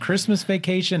 them. and then Christmas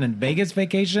Vacation and Vegas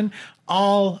Vacation.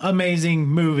 All amazing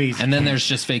movies. And then there's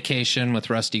just Vacation with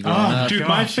Rusty growing Oh, up. Dude,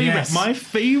 gosh, yes. my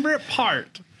favorite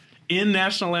part in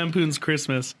National Lampoon's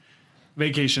Christmas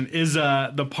Vacation is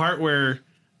the part where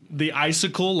the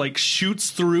icicle like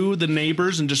shoots through the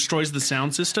neighbors and destroys the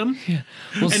sound system.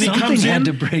 Well, And he something comes had in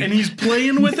to break. and he's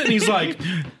playing with it and he's like,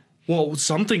 well,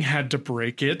 something had to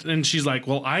break it. And she's like,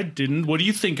 well, I didn't. What do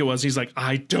you think it was? He's like,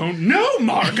 I don't know,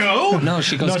 Margot. No,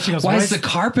 she goes, she goes, why "Why is is- the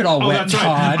carpet all Oh, wet, that's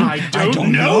right. Todd? I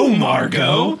don't know,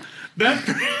 Margot. That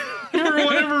for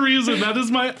whatever reason, that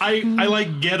is my I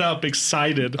like get up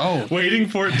excited, waiting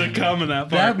for it to come in that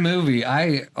part. That movie,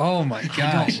 oh my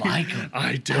gosh.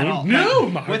 I don't know,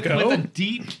 with Margot. a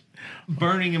deep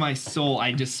burning in my soul.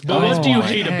 I despise. But what do you my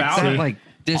hate heck, about that it? like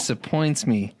disappoints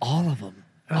me. All of them.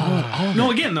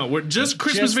 No, again though, we're just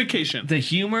Christmas Just Vacation. The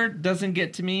humor doesn't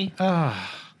get to me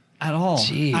at all.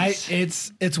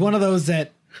 Jeez. It's one of those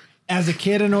that as a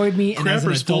kid annoyed me, and as an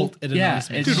Crapper's adult, full. it Yeah, annoys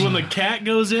me. it's- Dude, when the cat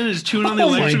goes in, is chewing on the Oh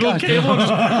my electrical God. cable.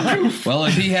 Just, Well,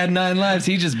 if he had 9 lives,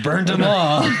 he just burnt them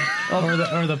all. Or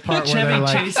the part where they're Chevy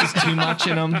like, Chase is too much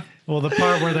in him. well, the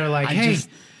part where they're like, hey,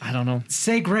 I don't know.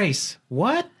 say grace.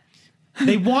 What?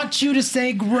 They want you to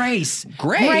say grace.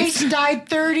 Grace? Grace died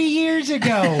 30 years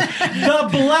ago. The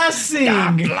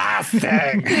blessing.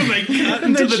 they cut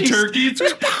into the she's- turkey.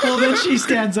 Well, then she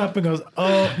stands up and goes,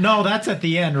 "Oh no, that's at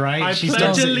the end, right?" I she pledge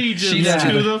starts. allegiance she does.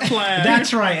 to the flag.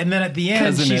 That's right. And then at the end,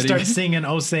 Cousin she Eddie. starts singing,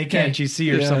 "Oh, say can't you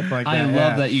see?" or something like that. I love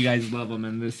Yeah. that you guys love him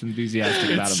and this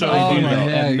enthusiastic about him. so But I do funny. though.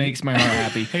 Yeah. It makes my heart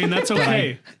happy. Hey, and that's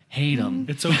okay. Hate him.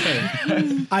 It's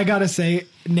okay. I gotta say,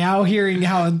 now hearing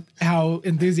how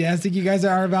enthusiastic you guys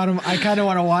are about him, I kind of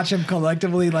want to watch him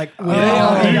collectively. Like, with all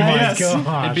Oh you my guys.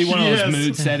 gosh. It'd be one of those Yes.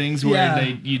 mood settings where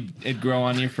Yeah. it'd grow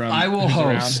on you from. I will who's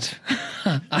around. host.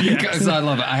 Because I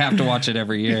love it. I have to watch it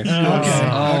every year. Okay.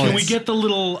 Oh, Can we it's- get the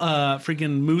little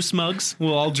freaking moose mugs?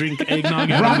 We'll all drink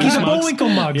eggnog out of Rocky moose the mugs. Bullwinkle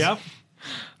mugs. Yep.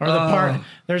 Or the part.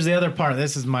 There's the other part.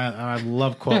 This is I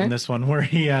love quoting this one where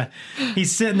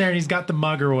he's sitting there and he's got the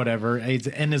mug or whatever. He's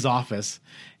in his office.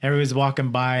 Everybody's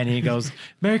walking by and he goes,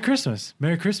 "Merry Christmas,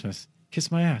 Merry Christmas.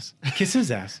 Kiss my ass. Kiss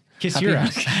his ass. Kiss your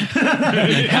ass."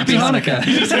 Happy Hanukkah.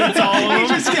 He just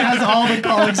has all the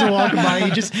colleagues who walk by.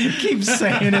 He just keeps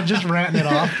saying it, just ranting it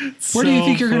off. Where do you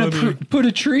think you're going funny. to put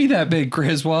a tree that big,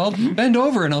 Griswold? Bend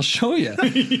over and I'll show you.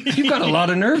 You've got a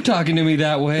lot of nerve talking to me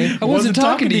that way. I wasn't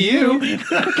talking to you.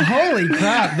 Holy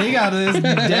crap, they got this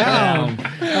down.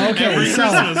 Okay, Every so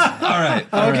Christmas. All right.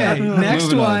 okay, next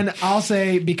Moving on. one, I'll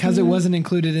say because it wasn't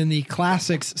included in the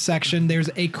classics section, there's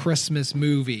a Christmas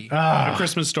movie. A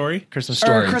Christmas story. Christmas or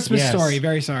story. a Christmas Yes. story,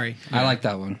 very sorry. I like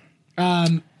that one.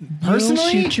 Personally,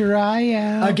 You'll shoot your eye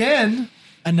out. again,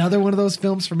 another one of those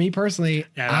films for me personally,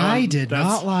 Yeah, that I one- did that's-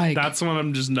 not like. That's one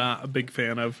I'm just not a big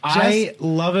fan of. I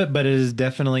love it, but it is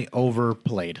definitely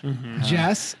overplayed.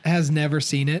 Jess has never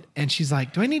seen it, and she's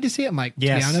like, "Do I need to see it?" I'm like, to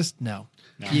Yes. be honest, no.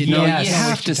 No, Yes. you Yeah,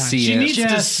 have to see She it. needs to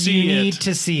Just see need it.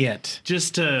 to see it.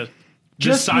 Just to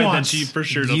Just decide once. that she for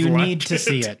sure doesn't You like need to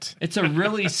see it. It's a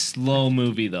really slow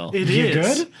movie though. It You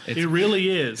is. good? It really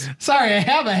is. Sorry, I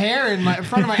have a hair in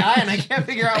front of my eye, and I can't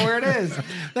figure out where it is.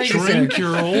 Thank you, sir. Drink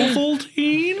your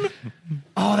Ovaltine.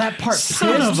 Oh, that part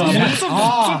Son of a- pissed me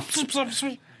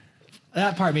off.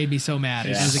 That part made me so mad.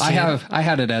 Yeah. As a I kid.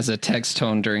 had it as a text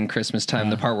tone during Christmas time.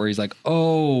 The part where he's like,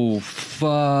 "Oh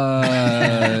fuck."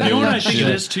 You know what I think it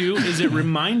is too? Is it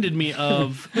reminded me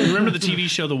of remember the TV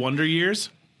show The Wonder Years?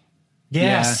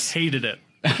 Yes. Hated it.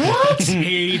 What?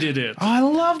 Hated it. I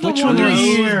love the Which one Wonder loathed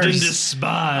and Years.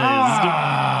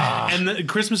 despised. And the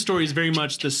Christmas Story is very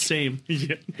much the same.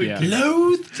 Yeah. Yeah.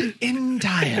 loathed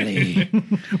entirely.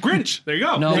 Grinch. There you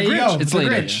go. No, There you the go, Grinch. It's the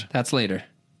later. Grinch. That's later.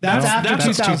 That's No, after that's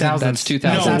 2000. That's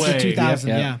 2000. That's No after way. 2000.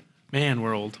 Yep, Yeah. yep. Man,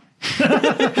 we're old.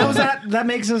 How's that? That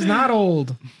makes us not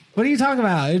old. What are you talking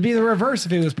about? It'd be the reverse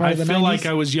if it was part I of the feel 90s. like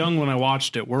I was young when I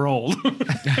watched it. We're old.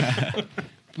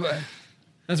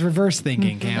 That's reverse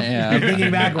thinking, Cam. Yeah, You're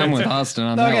thinking backwards. I'm with Austin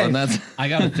on Okay. that one. That's I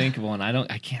gotta think of one.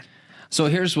 I can't. so.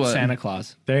 Here's what. Santa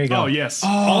Claus. There you go. Oh, yes.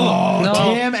 Oh,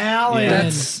 No. Tim Allen.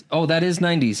 That is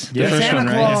 90s. The Yeah. first Santa one,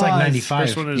 right? Claus. It's like First 95.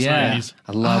 First one is Yeah, 90s.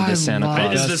 I love I this Santa love-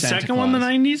 Claus. Is the Santa second one the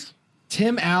Claus. 90s?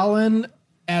 Tim Allen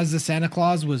as the Santa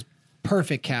Claus was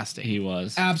perfect casting. He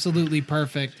was. Absolutely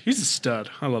perfect. He's a stud.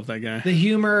 I love that guy. The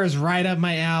humor is right up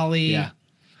my alley. Yeah.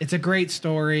 It's a great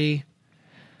story.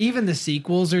 Even the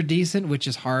sequels are decent, which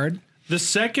is hard. The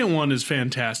second one is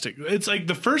fantastic. It's like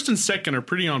the first and second are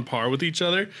pretty on par with each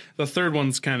other. The third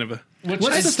one's kind of a. What's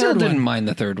I the still third didn't one? mind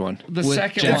the third one. The with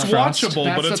second Jack one. It's Frost. watchable,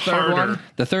 That's but it's the third harder. one?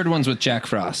 The third one's with Jack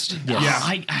Frost. Yeah. Yeah.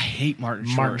 I hate Martin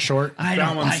Short. Martin Short. I That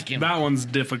don't one's like him. that one's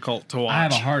difficult to watch. I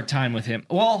have a hard time with him.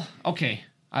 Well, okay.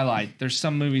 I lied. There's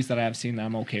some movies that I've seen that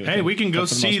I'm okay with. Hey, him, we can go but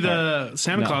for see most part- the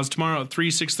Santa No. Claus tomorrow at 3,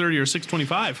 6:30, or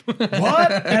 6:25.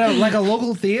 What? At like a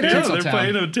local theater? Yeah, they're Tinseltown.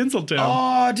 playing at Tinseltown.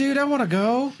 Oh, dude, I want to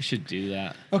go. We should do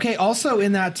that. Okay, also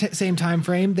in that same time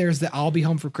frame, there's the I'll Be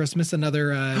Home for Christmas,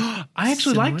 another I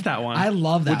actually similar- liked that one. I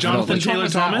love that With Jonathan one. Which one Taylor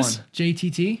was that Thomas. one?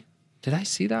 JTT? Did I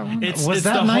see that one? It's, Was it's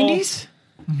that the whole- 90s?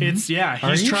 It's yeah. Are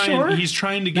He's you trying. sure? He's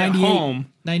trying to get 98. home,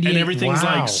 98. and everything's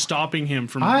Wow. like stopping him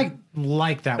from. I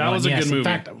like that one. That was a yes. good movie. In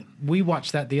fact, we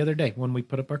watched that the other day when we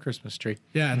put up our Christmas tree.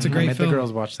 Yeah, it's a I great made film. the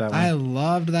girls watch that one. I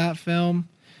loved that film.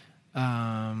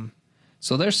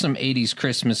 So there's some 80s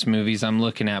Christmas movies I'm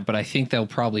looking at, but I think they'll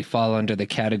probably fall under the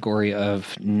category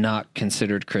of not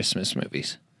considered Christmas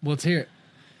movies. Let's hear it.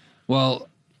 Well,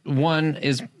 one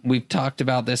is we've talked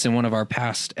about this in one of our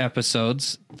past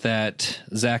episodes that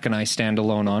Zach and I stand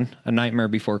alone on, A Nightmare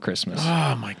Before Christmas.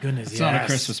 Oh my goodness! It's not a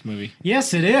Christmas movie.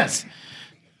 Yes, it is.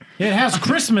 It has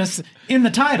Christmas in the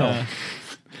title.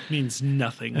 Means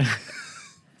nothing.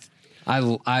 I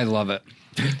love it.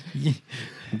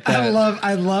 I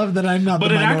love that I'm not But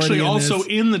the it minority actually in also this.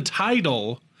 in the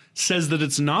title says that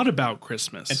it's not about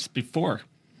Christmas. It's before.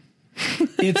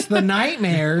 It's the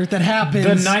nightmare that happens.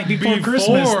 The night before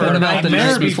Christmas. What about the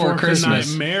night before Christmas?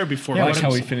 The nightmare before Yeah, Like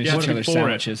Christmas. how we finish Yeah, each other's before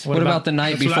it. sandwiches. What about the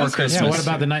night That's what I before was gonna say. Christmas? Yeah, what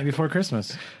about the night before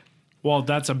Christmas? Well,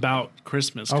 that's about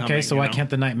Christmas. Okay, coming, so you why know? can't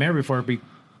the nightmare before Christmas?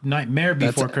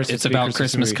 It's be a about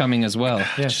Christmas movie? coming as well.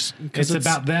 Yes, because it's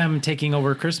about them taking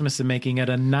over Christmas and making it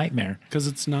a nightmare. Because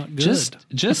it's not good.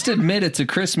 Just admit it's a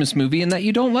Christmas movie and that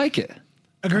you don't like it.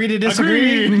 Agree to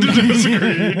disagree.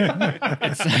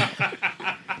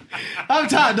 I'm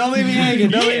Todd. Don't leave me hanging.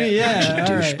 Don't leave me. Yeah.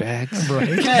 All right. Douchebags.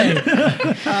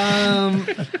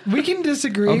 Okay. We can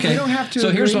disagree. Okay. We don't have to. So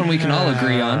here's agree. one we can all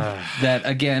agree on. That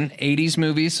again, 80s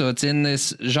movie, so it's in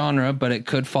this genre, but it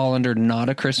could fall under not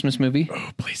a Christmas movie. Oh,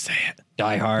 please say it.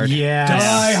 Die Hard. Yes.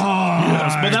 Die Hard.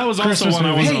 Yes, but that was also Christmas one I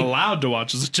movie. wasn't Hey, allowed to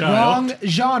watch as a child. Wrong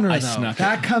genre, though. snuck it.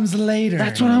 That comes later.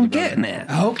 That's what I'm getting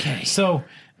at. Okay. So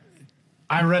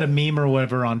I read a meme or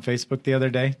whatever on Facebook the other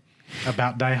day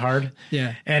about Die Hard.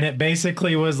 Yeah. And it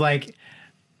basically was like,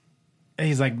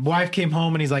 he's like, wife came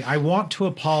home and he's like, I want to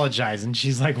apologize. And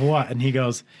she's like, what? And he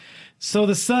goes, so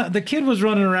the kid was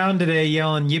running around today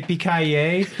yelling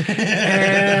yippee-ki-yay,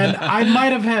 and I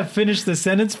might have finished the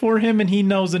sentence for him, and he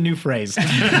knows a new phrase.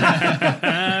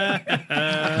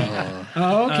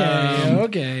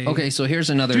 Okay. Okay, so here's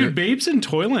another. Dude, Babes in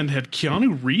Toyland had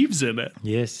Keanu Reeves in it.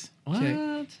 Yes.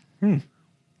 Okay.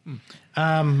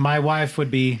 My wife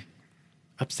would be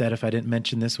upset if I didn't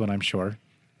mention this one, I'm sure.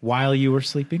 While You Were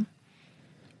Sleeping.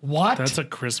 What? That's a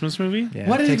Christmas movie? Yeah,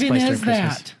 What it takes even place is during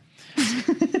that?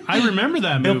 Christmas. I remember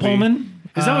that Bill movie. Pullman.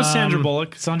 Is that with Sandra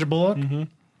Bullock? Sandra Bullock.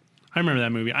 I remember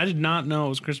that movie. I did not know it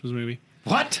was a Christmas movie.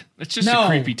 What? It's just No. a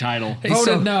creepy title.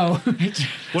 Voted no.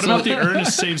 What about the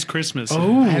Ernest Saves Christmas?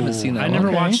 Oh, I haven't seen that I one. never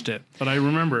okay. watched it, but I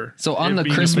remember. So on it the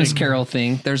being a Christmas thing. Carol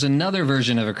thing, there's another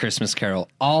version of a Christmas Carol.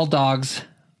 All Dogs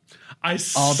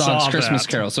Saw Christmas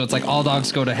that. Carol. So it's like All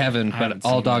Dogs Go to Heaven, but haven't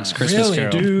All seen Dogs that. Christmas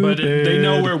Really? Carol. But they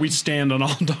know where we stand on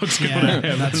All Dogs Go to Yeah,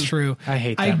 Heaven. that's true. I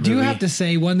hate I that do movie. have to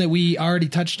say one that we already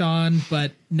touched on,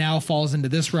 but now falls into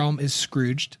this realm is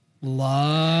Scrooged.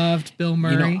 Loved Bill You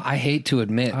Murray. know, I hate to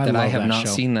admit I that I love have that not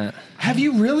show. seen that. Have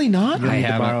you really not? You I need to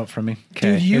haven't. borrow it from me.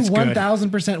 Dude, you It's good.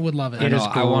 1000% would love it. I It know, is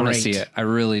I want to great. see it. I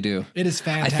really do. It is I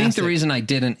fantastic. think the reason I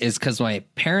didn't is because my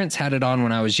parents had it on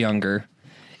when I was younger,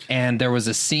 and there was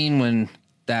a scene when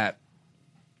that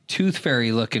tooth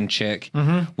fairy looking chick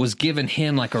was giving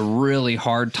him like a really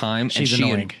hard time, She's and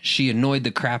annoying. she annoyed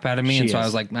the crap out of me, She and so I is.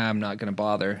 was like, nah, I'm not gonna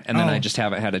bother, and then Oh. I just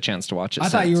haven't had a chance to watch it. I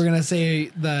thought you since. were going to say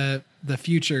the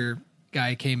future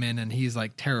guy came in and he's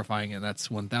like terrifying, and that's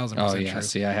 1000% Oh true. yeah,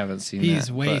 see, I haven't seen. He's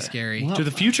that, way but- scary. Dude,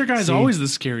 the future guy's always the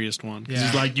scariest one. 'Cause Yeah.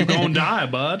 He's like, you gonna die,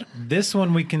 bud. This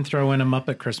one we can throw in a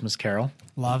Muppet Christmas Carol.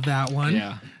 Love that one.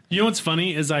 Yeah. You know what's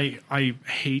funny is I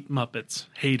hate Muppets.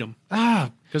 Hate them. Ah,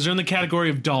 Because they're in the category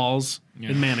of dolls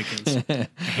and mannequins.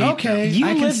 Okay. you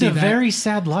I can lived see a that. very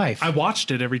sad life. I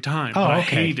watched it every time, Oh, but I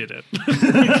okay. hated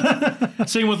it.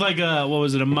 Same with like, what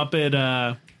was it, a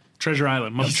Muppet Treasure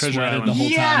Island. Muppet Treasure sweated Island. the whole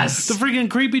yes. The freaking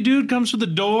creepy dude comes to the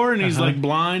door and he's like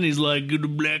blind. He's like, "Get a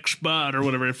black spot" or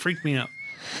whatever. It freaked me out.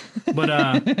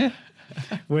 But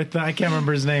With I can't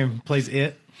remember his name. Plays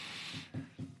it.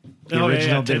 The oh, yeah,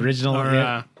 original. yeah, the Tim- original. or,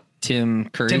 It. Tim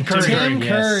Curry. Tim Curry. Tim Yes.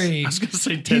 Curry. I was gonna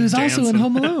say Ted He was also in Danson.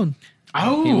 Home Alone.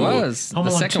 Oh, He was. Home The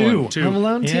Alone second 2. one. Two. Home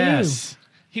Alone 2. Yes.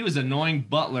 He was annoying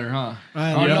butler, huh?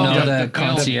 I Oh, love No, that. the the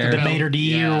concierge. The maitre d'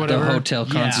 Yeah. or The whatever. hotel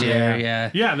concierge, yeah.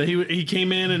 Yeah, he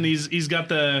came in and he's got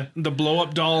the blow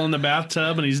up doll in the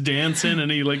bathtub and he's dancing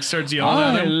and he like starts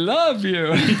yelling at him. love you.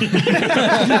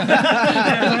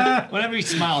 Whenever he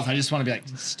smiles, I just want to be like,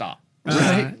 stop.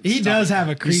 He does have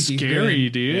a creepy He's scary,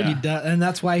 grin. dude. He does, and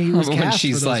that's why he was When cast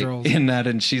she's for those like roles. in that,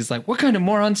 and she's like, "What kind of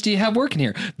morons do you have working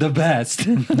here? The best."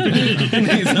 And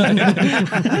he's like,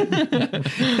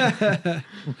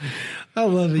 I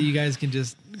love that you guys can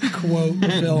just quote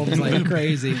films like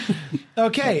crazy.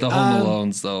 Okay, the Home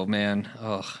Alones, though, man.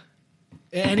 Ugh.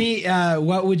 any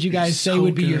what would you guys say So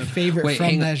would be your good. favorite Wait, from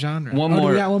hang that on. genre? One Oh, do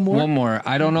more. we got one more.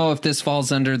 I don't know if this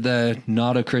falls under the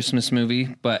not a Christmas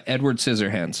movie, but Edward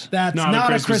Scissorhands. That's Not not, a a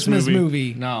Christmas Christmas movie.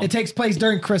 movie. No. It takes place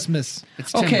during Christmas.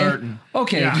 It's Tim Okay. Burton.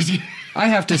 Okay. Yeah. I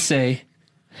have to say,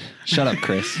 shut up,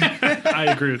 Chris. I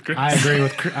agree with Chris. I agree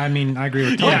with. I mean, I agree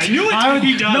with Tony. Yeah, I knew it.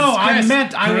 He does. No, I Chris.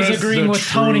 meant I was Chris, agreeing the with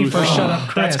Tony truth. for shut up,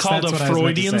 Chris. That's called what a I was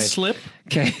meant to Freudian say. slip.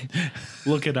 Okay.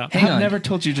 Look it up. Hang on. I've never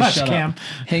told you to Hush, shut Cam. up.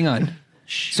 Hang on.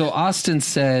 So Austin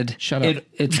said Shut up.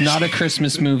 it's not a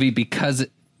Christmas movie because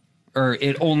or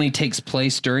it only takes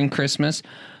place during Christmas.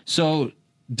 So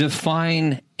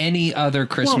define any other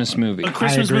Christmas movie. A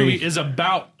Christmas I agree. movie is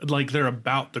about they're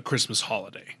about the Christmas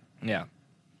holiday. Yeah.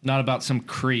 Not about some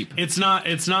creep. It's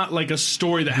not like a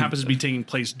story that happens to be taking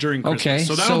place during Christmas. Okay,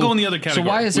 So that'll go in the other category. So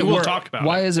why is it we'll we're, talk about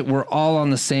why it. is it we're all on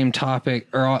the same topic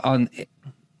or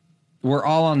we're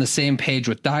all on the same page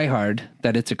with Die Hard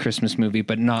that it's a Christmas movie,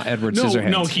 but not Edward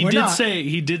Scissorhands? No, he We're did not. say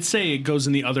it goes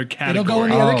in the other category. It'll go in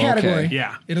the other okay. category.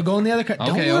 Yeah. It'll go in the other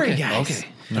category. Don't worry, guys. Okay.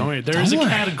 No, wait, there is a worry.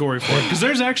 category for it because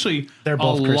there's actually They're a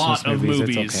both lot Christmas of movies,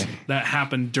 it's movies okay. that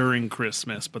happen during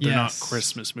Christmas, but they're Yes. not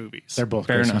Christmas movies. They're both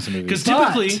Fair Christmas enough. movies. Because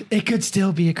But typically, it could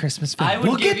still be a Christmas film. I would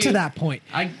We'll give get to you- that point.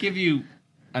 I'd give you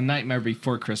A Nightmare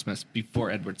Before Christmas before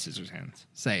Edward Scissorhands.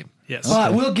 Same. yes.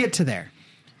 But we'll get to there.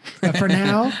 But for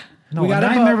now, No, we got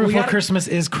Nightmare Before Christmas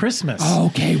is Christmas.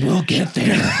 Okay, we'll get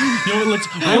there. You know what,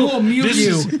 I will mute this you.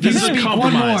 Is, You this is a speak one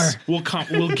compromise. more.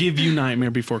 We'll give you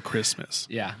Nightmare Before Christmas.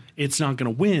 Yeah. It's not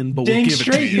going to win, but Dang we'll give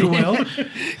straight it to you you. will.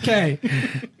 Okay.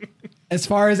 As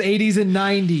far as 80s and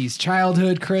 90s,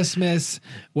 childhood Christmas,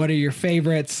 what are your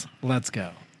favorites? Let's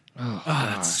go.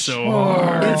 So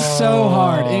hard. It's so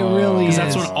hard. It really is.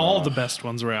 That's when all the best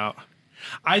ones were out.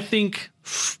 I think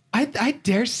I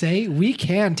dare say we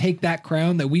can take that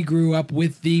crown that we grew up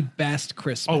with the best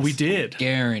Christmas. Oh, we did.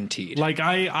 Guaranteed. Like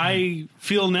I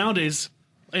feel nowadays,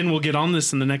 and we'll get on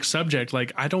this in the next subject.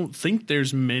 Like I don't think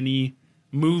there's many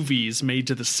movies made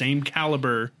to the same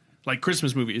caliber, like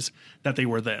Christmas movies, that they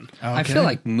were then. I feel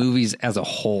like movies as a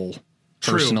whole,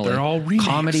 True, personally, they're all remakes.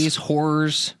 comedies,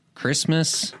 horrors,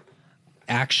 Christmas,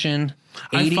 action,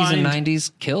 I 80s find- and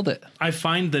 90s killed it. I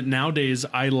find that nowadays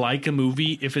I like a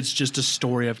movie if it's just a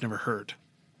story I've never heard.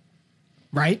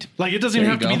 Right? Like it doesn't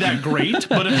even There have you to be go. that great,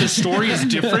 but if the story is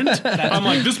different, I'm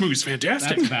like, this movie's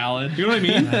fantastic. That's valid. You know what I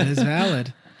mean? That is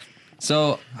valid.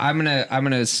 So I'm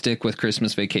gonna stick with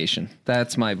Christmas Vacation.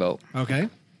 That's my vote. Okay.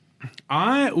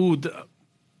 I'm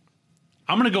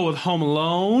gonna go with Home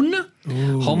Alone,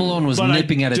 Home Alone was but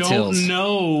nipping I at its heels. don't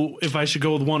know if I should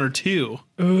go with one or two.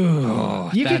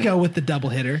 You could go with the double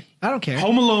hitter. I don't care.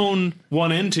 Home Alone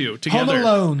 1 and 2 together.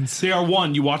 Home Alones. They are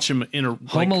one. You watch them in a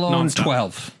Home Alone nonstop.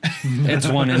 12. It's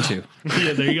 1 and 2.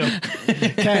 Yeah, there you go.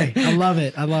 Okay. I love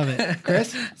it. I love it.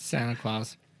 Chris? Santa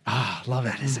Claus. Love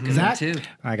it. Zach? Too.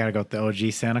 I gotta go with the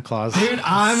OG Santa Claus. Dude,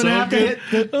 I'm So gonna have to good.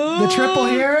 hit the triple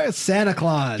here. Santa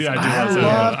Claus. Yeah, I do I love Santa love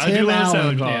Claus. I do Tim love Santa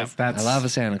Allen. Claus. That's I love a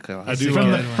Santa Claus. I do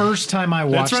from love the it. first time I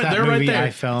watched right, that they're right movie, there.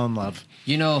 I fell in love.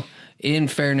 You know, in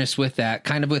fairness with that,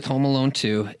 kind of with Home Alone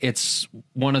 2, it's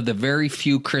one of the very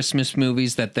few Christmas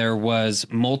movies that there was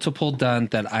multiple done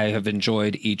that I have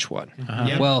enjoyed each one.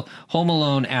 Well, Home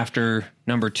Alone after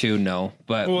number 2, no,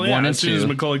 but Well, yeah, 1 and as soon as 2.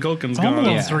 Macaulay Culkin's Home gone.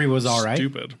 Alone Yeah. 3 was all right.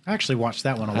 Stupid. I actually watched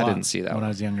that one a lot. didn't see that when one. I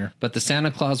was younger. But the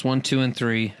Santa Claus 1, 2, and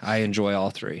 3, I enjoy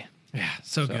all 3.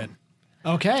 So good.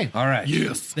 Okay. All right.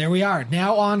 Yes. There we are.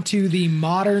 Now on to the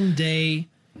modern day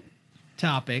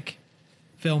topic,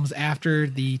 films after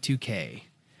the 2K.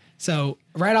 So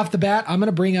right off the bat, I'm going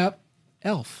to bring up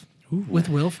Elf with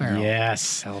Will Ferrell.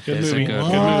 Yes. Good Is it movie. good? Good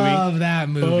movie. Love that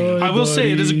movie. I will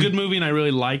say it is a good movie and I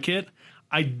really like it.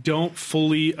 I don't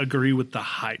fully agree with the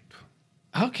hype.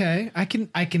 Okay, I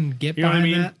can get You know what I behind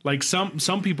mean? that. Like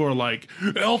some people are like,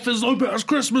 Elf is the best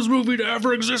Christmas movie to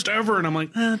ever exist ever, and I'm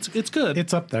like, it's good.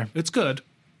 It's up there. It's good,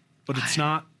 but it's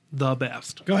not the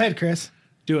best. Go ahead, Chris.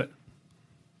 Do it.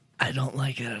 I don't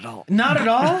like it at all. Not at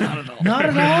all. Not at all. Not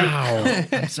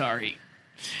at I'm sorry.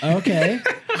 all. Okay.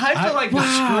 I feel like wow.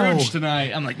 the Scrooge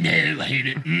tonight. I'm like, no, I hate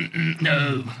it.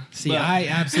 No. See, I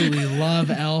absolutely love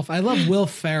Elf. I love Will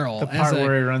Ferrell. The part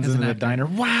where he runs into the diner.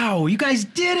 Wow, you guys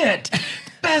did it!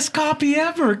 Best copy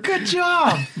ever. Good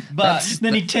job. But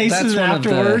then he tastes that's it one of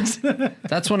the- afterwards.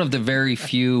 That's one of the very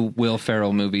few Will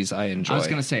Ferrell movies I enjoy. I was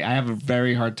going to say, I have a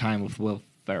very hard time with Will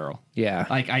Ferrell. Yeah.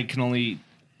 Like, I can only.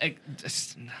 I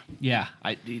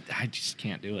just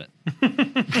can't do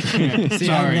it. See,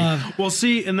 Sorry. Well,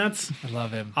 see, and that's I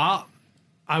love him.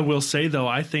 I will say though,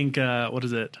 I think what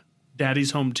is it?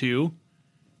 Daddy's Home 2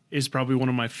 is probably one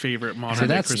of my favorite modern So day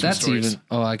that's Christmas stories. even.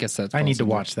 Oh, I guess that's. I need to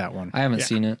possible. watch that one. I haven't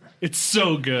seen it. It's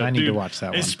so good. I need to dude. watch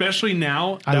that one. Especially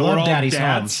now that I we're love all Daddy's Home,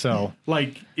 dads, so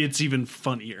like it's even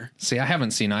funnier. See, I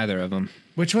haven't seen either of them.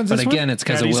 Which one's But this again, one? it's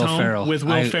because of Daddy's Will Home Ferrell. with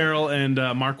Will Ferrell and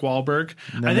Mark Wahlberg.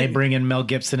 and then they bring in Mel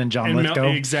Gibson and John and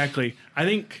Lithgow. exactly. I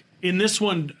think in this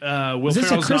one, Will Is this a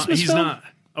Ferrell's not. Christmas He's film? not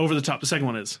over the top. The second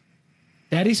one is.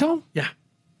 Daddy's Home? Yeah.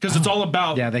 Because it's all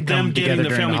about Yeah, they them come getting together the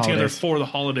during family the together holidays. for the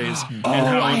holidays. and Oh,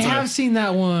 how I it's have seen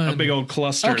that one. a big old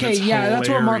cluster. and Okay, it's yeah, that's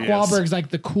where Mark hilarious. Wahlberg's like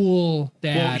the cool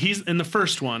dad. Well, he's in the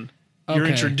first one. You're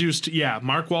Okay. introduced. Yeah,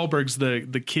 Mark Wahlberg's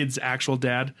the kid's actual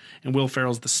dad, and Will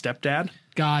Ferrell's the stepdad.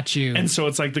 Got you. And so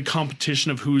it's like the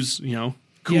competition of who's,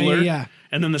 cooler. Yeah.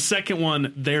 And then the second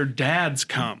one, their dads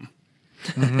come.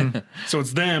 So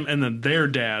it's them and then their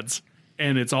dads.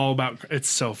 And it's all about, it's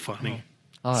so funny.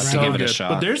 I'll have to So give it good. a shot.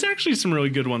 But there's actually some really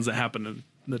good ones that happened in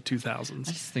the 2000s.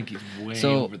 I just think he's way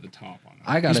So- over the top on it.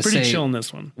 I gotta He's pretty say, chill in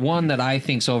this one. one that I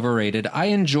think's overrated. I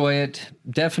enjoy it.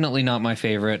 Definitely not my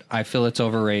favorite. I feel it's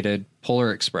overrated.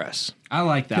 Polar Express. I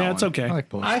like that Yeah, one. it's okay. I like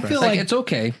Polar I Express. feel Like, like it's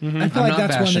okay. I feel I'm like not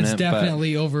that's one bashing that's it, but-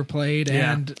 definitely overplayed.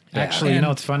 Yeah. And Actually, you know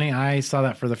what's funny? I saw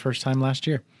that for the first time last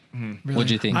year.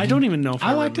 What'd you think? I don't even know if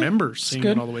I liked it. remember It's seeing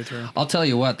good. it all the way through. I'll tell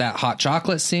you what, that hot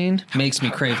chocolate scene makes me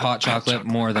crave hot chocolate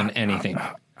more than anything.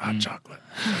 Hot chocolate.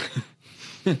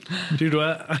 Dude,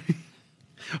 what?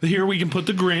 Here we can put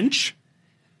the Grinch.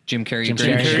 Jim Carrey. Jim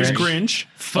Grinch. Carrey's Grinch. Grinch.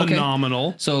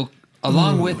 Phenomenal. So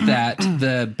along with that,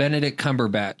 the Benedict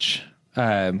Cumberbatch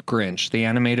Grinch, the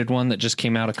animated one that just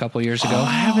came out a couple years ago.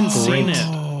 I haven't seen it.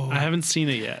 I haven't seen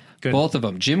it yet. Good. Both of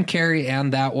them, Jim Carrey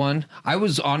and that one. I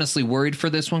was honestly worried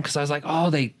for this one because I was like, oh,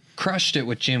 they crushed it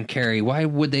with Jim Carrey. Why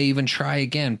would they even try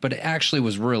again? But it actually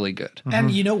was really good.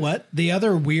 And you know what? The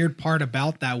other weird part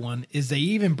about that one is they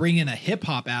even bring in a hip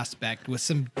hop aspect with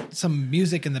some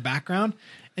music in the background,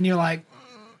 and you're like,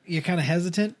 you're kind of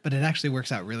hesitant, but it actually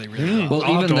works out really, really well. Well,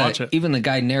 I'll have to watch it. even the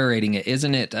guy narrating it,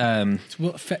 isn't it? It's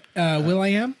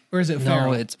Will.i.am or is it Pharrell?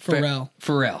 No, it's Pharrell.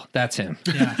 Pharrell, that's him.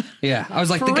 Yeah. Yeah, I was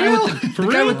like the guy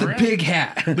with the big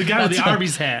hat. The guy with the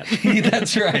Arby's hat.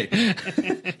 That's right.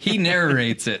 He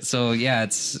narrates it, so yeah,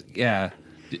 it's The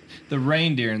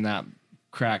reindeer in that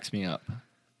cracks me up.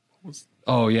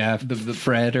 Oh yeah, the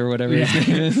Fred or whatever his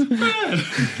name is.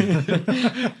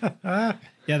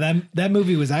 Yeah, that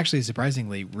movie was actually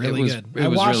surprisingly really good. It I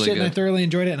was watched really it and I good. thoroughly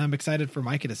enjoyed it, and I'm excited for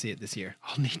Micah to see it this year.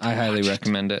 I highly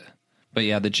recommend it. But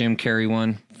yeah, the Jim Carrey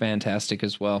one, fantastic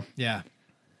as well. Yeah.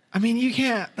 I mean, you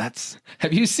can't.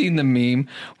 Have you seen the meme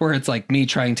where it's like me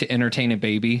trying to entertain a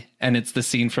baby, and it's the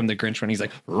scene from The Grinch when he's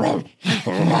like, "Rawr,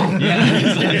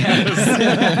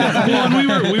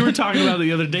 Well, and we were talking about it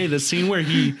the other day, the scene where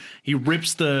he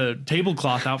rips the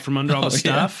tablecloth out from under all the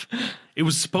stuff. It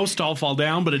was supposed to all fall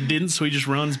down, but it didn't, so he just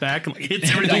runs back and like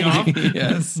hits everything off.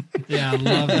 yes. Yeah,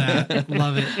 love that.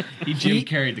 Love it. He Jim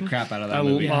carried the crap out of that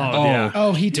movie. Yeah.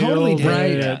 Oh, he totally did.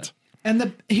 Right.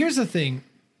 And here's the thing.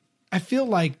 I feel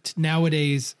like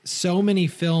nowadays so many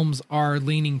films are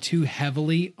leaning too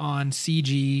heavily on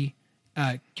CG,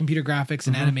 computer graphics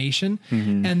and animation.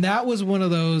 And that was one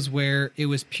of those where it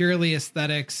was purely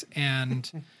aesthetics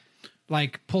and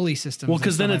like pulley systems. Well, and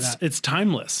because then stuff like that. it's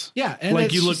timeless. Yeah, and like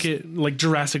it's you just- look at like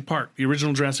Jurassic Park, the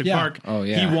original Jurassic Yeah. Park. Oh,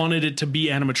 yeah. He wanted it to be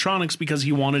animatronics because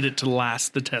he wanted it to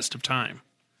last the test of time.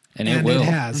 And and it will. it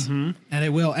has, and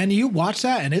it will. And you watch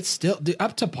that, and it's still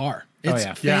up to par. It's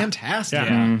yeah. fantastic.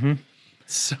 Yeah.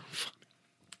 So fun.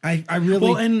 I really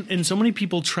Well, and so many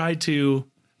people try too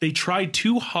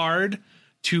hard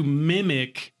to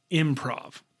mimic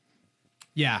improv.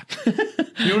 yeah.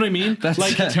 You know what I mean?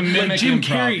 like to mimic like Jim improv,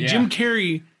 Carrey. yeah. Jim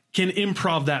Carrey can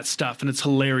improv that stuff, and it's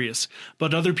hilarious.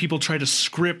 But other people try to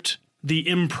script the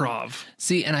improv.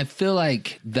 See, and I feel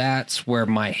like that's where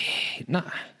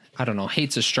I don't know,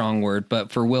 hate's a strong word,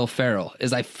 but for Will Ferrell,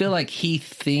 is I feel like he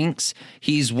thinks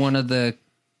he's one of the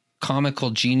comical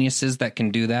geniuses that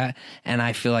can do that, and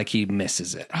I feel like he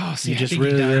misses it. Oh, see, You I just think he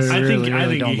really, does. really, I think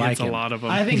really he don't hits like a him. lot of them.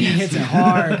 I think he hits it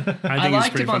hard. I think I it's liked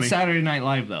pretty him on funny. Saturday Night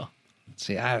Live though,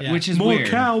 See, Yeah. which is More weird.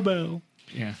 cowbell.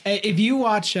 Yeah. If you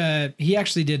watch, he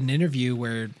actually did an interview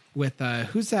with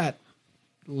who's that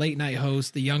late night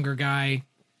host, the younger guy,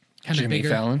 kind of Jimmy bigger.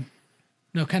 Fallon.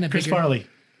 No, kind of Chris bigger. Farley.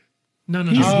 No,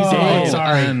 He's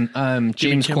sorry.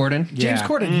 James Kim. Corden. James Yeah.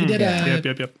 Corden. He did a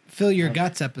Yep. Fill Your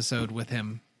Guts episode with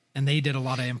him, and they did a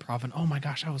lot of improv. And oh my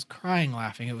gosh, I was crying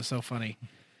laughing. It was so funny.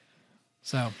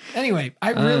 So anyway,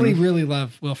 I really, really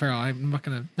love Will Ferrell. I'm not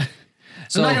gonna, I'm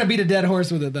not gonna beat a dead horse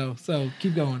with it though. So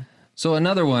keep going. So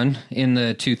another one in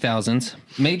the 2000s,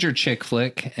 major chick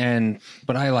flick,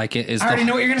 but I like it. Is I already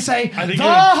know what you're gonna say. I think The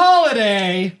you're-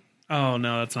 Holiday. Oh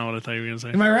no, that's not what I thought you were gonna say.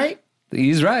 Am I right?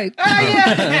 He's right.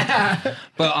 Yeah.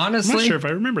 But I'm not honestly, sure if I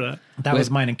remember that. That was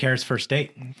mine and Kara's first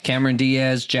date. Cameron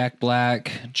Diaz, Jack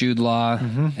Black, Jude Law,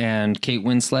 and Kate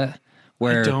Winslet,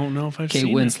 where I don't know if I've Kate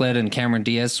seen Winslet and Cameron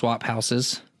Diaz swap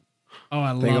houses. Oh,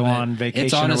 I love They go it. on vacation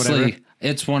It's or honestly, whatever.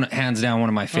 it's hands down one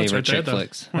of my favorite right there, chick though.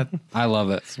 flicks. I love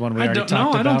it. It's one we I already don't talked know.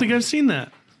 about. I don't think I've seen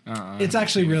that. It's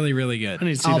actually really, really good. I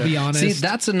need to see I'll that. be honest. See,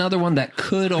 that's another one that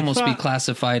could almost be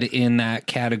classified in that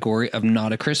category of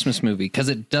not a Christmas movie because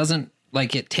it doesn't,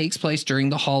 like, it takes place during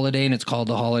the holiday and it's called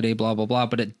the holiday, blah, blah, blah,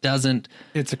 but it doesn't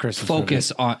It's a Christmas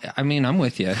focus on, I mean, I'm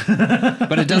with you,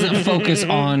 but it doesn't focus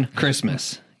on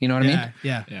Christmas. You know what I mean?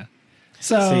 yeah.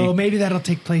 So maybe that'll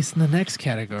take place in the next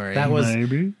category. That was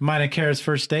Maybe. mine and Kara's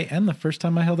first date and the first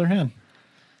time I held her hand.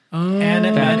 And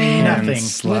it meant nothing.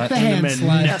 With the hand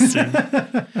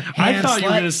slut. I thought you were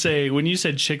slut. going to say, when you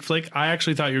said chick flick, I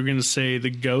actually thought you were going to say The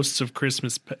Ghosts of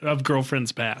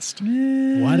Girlfriends Past.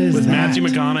 What is With that? Matthew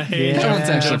McConaughey. That one's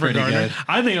actually Jennifer pretty Garner. good.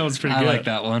 I think that was pretty I good. like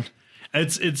that one.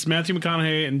 It's Matthew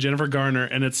McConaughey and Jennifer Garner,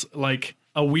 and it's like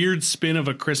a weird spin of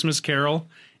A Christmas Carol,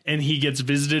 and he gets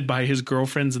visited by his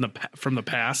girlfriends from the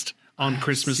past on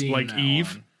Christmas seen like that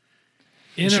Eve,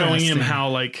 one. showing him Interesting. how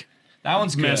like That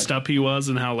one's good. messed up he was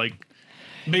and how like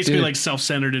basically Dude. like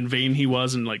self-centered and vain he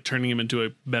was, and like turning him into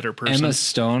a better person. Emma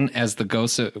Stone as the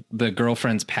ghost of the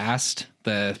girlfriend's past,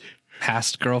 the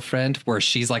past girlfriend, where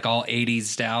she's like all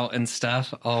 80s out and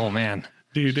stuff. Oh man.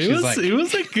 Dude, it She's was like- it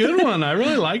was a good one. I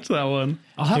really liked that one.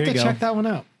 I'll have Here to you go. check that one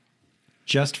out.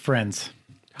 Just Friends.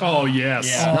 Oh yes.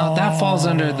 No, that falls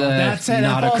under the that's it. That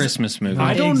not a falls- Christmas movie.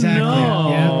 I don't Exactly. know.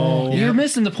 Yeah. You're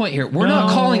missing the point here. We're not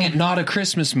calling it not a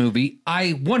Christmas movie.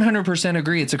 I 100%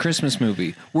 agree it's a Christmas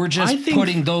movie. We're just I think-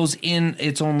 putting those in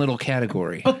its own little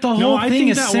category. But the No, whole I thing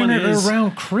think is that one centered is-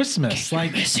 around Christmas.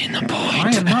 Like, Missing the point.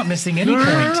 I am not missing any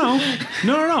point.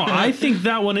 No. I think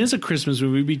that one is a Christmas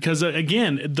movie because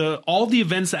again, all the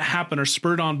events that happen are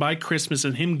spurred on by Christmas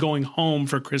and him going home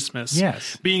for Christmas.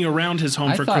 Yes. being around his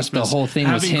home I for thought Christmas. the whole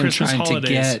thing was having him Christmas trying holidays.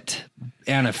 to get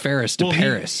Anna Faris to Well,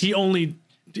 Paris. He only.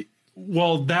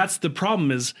 Well, that's the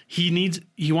problem. Is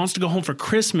he wants to go home for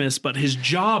Christmas, but his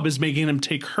job is making him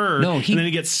take her. No, and then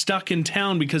he gets stuck in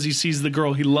town because he sees the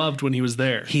girl he loved when he was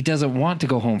there. He doesn't want to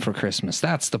go home for Christmas.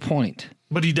 That's the point.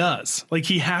 But he does. Like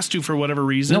he has to for whatever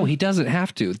reason. No, he doesn't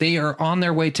have to. They are on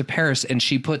their way to Paris, and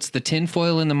she puts the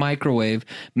tinfoil in the microwave,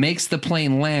 makes the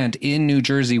plane land in New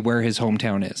Jersey, where his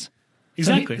hometown is.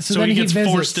 exactly. So, then he gets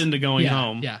visits- forced into going Yeah,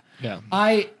 home. Yeah.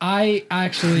 I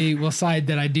actually will side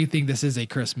that I do think this is a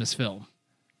Christmas film.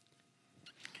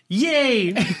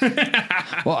 Yay!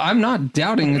 Well, I'm not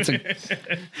doubting it's a.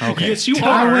 Okay, Yes, you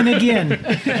I are. win again.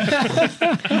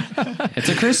 it's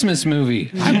a Christmas movie.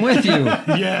 I'm with you.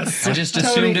 Yes. I just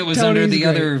assumed it was Tony's under the great.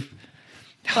 other.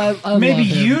 I Maybe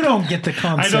love him. you don't get the I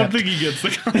concept. don't think he gets the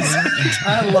concept.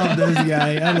 I love this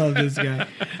guy. I love this guy.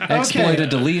 Exploited,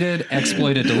 deleted.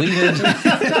 Exploited, deleted.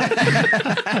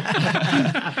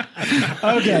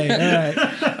 Okay, all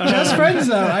right. Just Friends,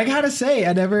 though. I gotta say,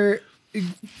 I never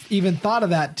even thought of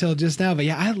that till just now. But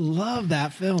yeah, I love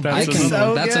that film. That's It's another so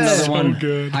one. That's good. another So one.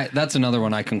 good. That's another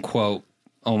one I can quote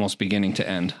almost beginning to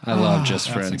end. I love Just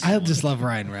Friends. I just love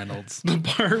Ryan Reynolds. The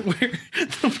part where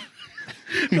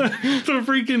the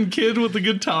freaking kid with the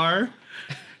guitar.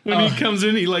 When he comes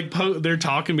in, he like they're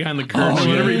talking behind the curtain or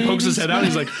whatever. He pokes his head out.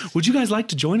 He's like, "Would you guys like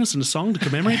to join us in a song to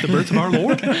commemorate the birth of our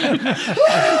Lord?"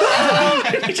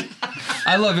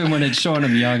 I love him when it's showing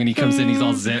him young and he comes in, he's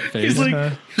all zit faced. He's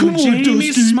like, "When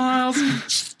Jamie smiles,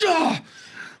 stop.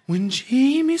 When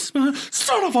Jamie smiles,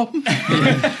 son of a."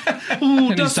 Oh,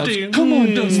 he Dusty, stops, "Come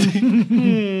on, Dusty."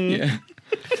 Yeah.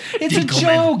 It's a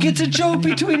joke. It's a joke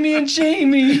between me and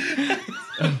Jamie.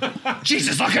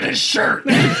 Jesus, look at his shirt.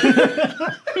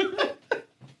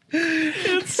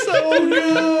 It's so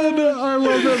good. I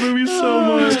love that movie so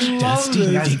much. Dusty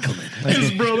Dinkelman.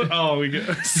 His brother. Oh, we go.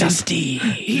 Dusty.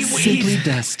 Simply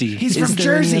Dusty. He's Is from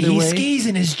there any Jersey. other He way? skis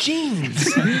in his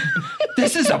jeans.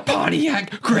 This is a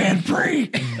Pontiac Grand Prix.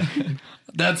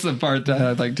 That's the part that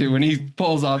I like too. When he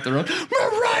pulls off the road,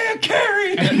 Mariah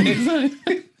Carey. And he's like,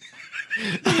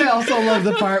 I also love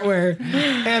the part where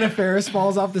Anna Faris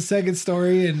falls off the second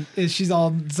story and she's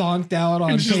all zonked out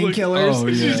on she's like, painkillers. oh,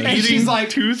 yeah. And Eating she's like,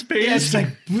 toothpaste. yeah, she's like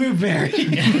blueberry.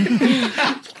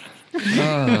 Did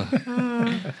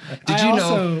I you know?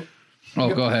 also,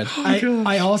 Oh, go ahead.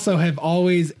 I also have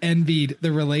always envied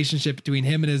the relationship between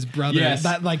him and his brother. Yes.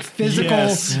 That like physical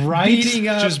Yes, right? beating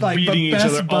up, Just like beating the each best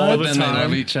other all buds. the And they time.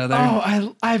 love each other.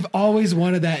 Oh, I've always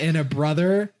wanted that in a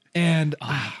brother, and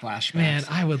Flashbacks. man,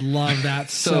 I would love that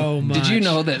so much. Did you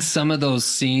know that some of those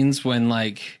scenes when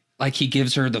like he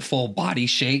gives her the full body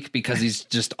shake because he's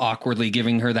just awkwardly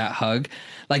giving her that hug,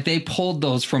 like they pulled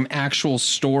those from actual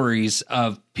stories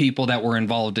of people that were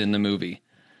involved in the movie.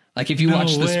 Like if you No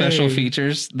watch the special way.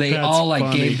 features, they That's all like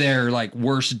funny. gave their like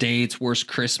worst dates, worst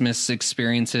Christmas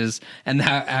experiences, and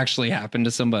that actually happened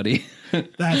to somebody.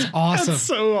 That's awesome.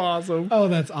 So awesome. Oh,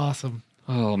 that's awesome.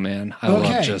 Oh man, I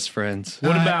Okay. love Just Friends.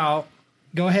 What about?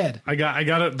 Go ahead. I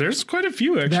got it. There's quite a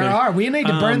few actually. There are. We need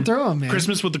to burn through them, man.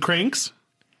 Christmas with the Cranks.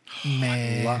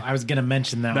 Man. I was going to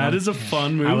mention that one. That is a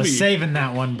fun movie. I was saving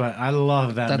that one, but I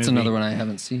love that That's movie. another one I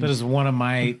haven't seen. That is one of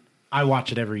my... I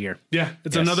watch it every year. Yeah,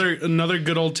 it's Yes. another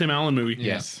good old Tim Allen movie.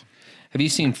 Yes. Have you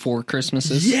seen Four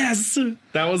Christmases? Yes,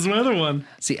 that was another one.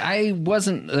 See, I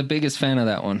wasn't the biggest fan of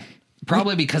that one.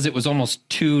 Probably because it was almost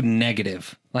too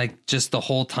negative. Like just the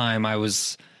whole time I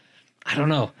don't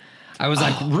know. I was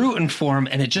like rooting for them,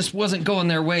 and it just wasn't going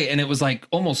their way, and it was like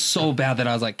almost so bad that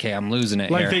I was like, "Okay, I'm losing it."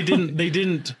 Like here. they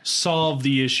didn't solve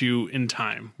the issue in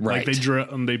time. Right. Like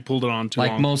they pulled it on too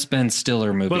like long. most Ben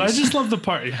Stiller movies. But I just love the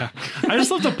part. Yeah, I just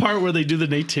love the part where they do the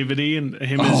nativity and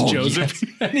him as Joseph.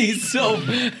 yes. And he's so.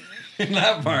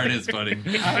 That part is funny.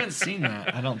 I haven't seen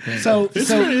that. I don't think.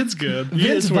 It's good. Yeah,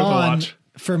 Vince it's worth a Vaughn, watch.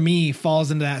 for me,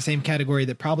 falls into that same category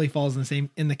that probably falls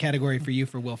in the category for you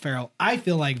for Will Ferrell. I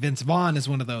feel like Vince Vaughn is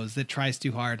one of those that tries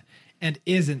too hard and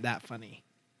isn't that funny.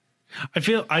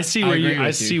 I see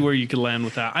where you could land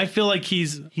with that. I feel like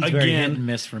he's again very hit and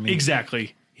miss for me.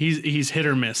 Exactly. He's hit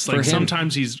or miss. Like him.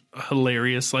 sometimes he's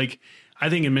hilarious. Like I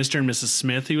think in Mr. and Mrs.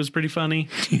 Smith he was pretty funny.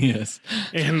 Yes.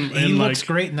 And He like looks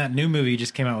great in that new movie he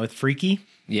just came out with, Freaky.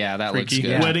 Yeah, that looks Freaky.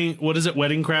 good. Wedding. What is it?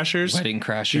 Wedding Crashers. Wedding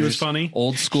Crashers. He was funny.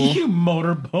 Old school. You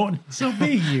motorboat, so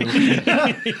be you.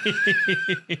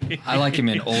 I like him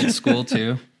in Old School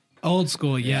too. Old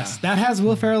school, yes. That has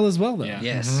Will Ferrell as well, though. Yeah.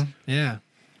 Yes. Yeah.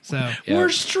 So Yeah. We're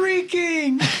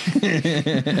streaking, through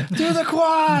the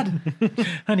quad.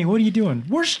 honey. What are you doing?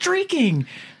 We're streaking.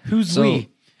 Who's So, we?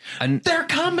 and They're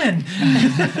coming.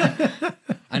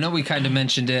 I know we kind of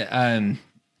mentioned it.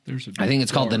 There's a I think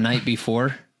it's called The Night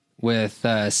Before with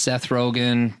Seth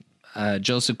Rogen,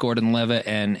 Joseph Gordon-Levitt,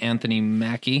 and Anthony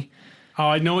Mackie. Oh,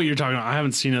 I know what you're talking about. I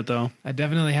haven't seen it though. I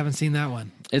definitely haven't seen that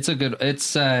one. It's a good.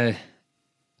 It's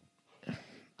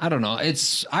I don't know.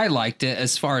 I liked it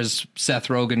as far as Seth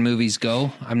Rogen movies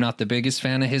go. I'm not the biggest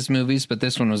fan of his movies, but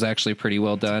this one was actually pretty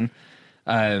well done.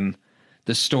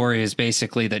 The story is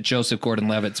basically that Joseph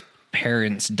Gordon-Levitt's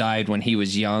parents died when he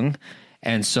was young,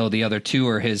 and so the other two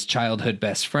are his childhood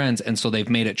best friends, and so they've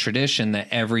made it tradition that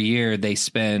every year they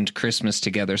spend Christmas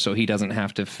together so he doesn't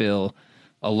have to feel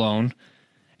alone.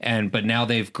 But now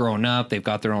they've grown up, they've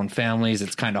got their own families.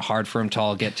 It's kind of hard for them to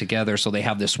all get together, so they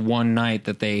have this one night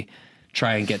that they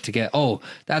try and get together. Oh,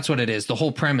 that's what it is. The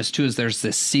whole premise too is there's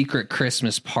this secret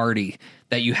Christmas party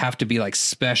that you have to be like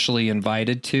specially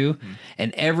invited to.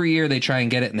 And every year they try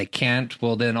and get it and they can't.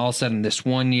 Well, then all of a sudden this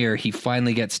one year he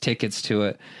finally gets tickets to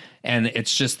it. And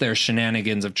it's just their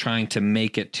shenanigans of trying to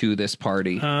make it to this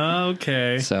party.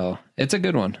 Okay. So it's a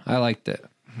good one. I liked it.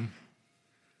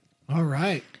 All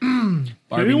right. Barbie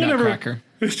Anyone ever- Nutcracker.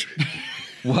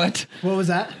 What? What was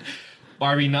that?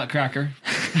 Barbie Nutcracker.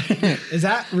 Is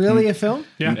that really a film?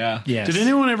 Yeah. Yeah. Yes. Did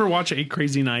anyone ever watch 8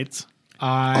 Crazy Nights?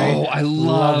 I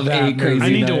love that 8 Crazy I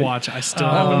need Nights. to watch. I still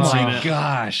Oh haven't seen my it.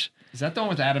 gosh. Is that the one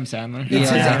with Adam Sandler?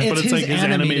 Yeah. But it's his like his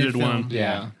animated film. one.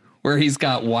 Yeah. Where he's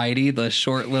got Whitey, the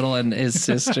short little, and his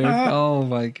sister. Oh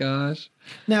my gosh.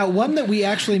 Now, one that we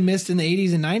actually missed in the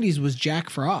 80s and 90s was Jack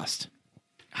Frost.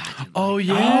 Oh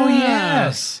yeah. Oh,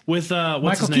 yes. With what's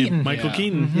Michael his name? Keaton. Michael Yeah.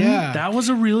 Keaton. Yeah. That was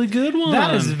a really good one.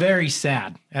 That is very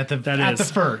sad at the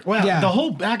first. Well, Yeah. the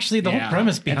whole premise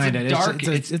behind It's it. a dark-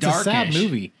 It's a darkish. sad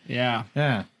movie. Yeah.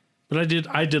 Yeah. But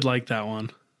I did like that one.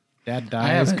 Dad dies,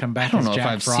 haven't- come I back don't as know if Jack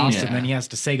I've seen Frost, it. and then he has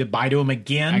to say goodbye to him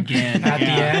again at Yeah. the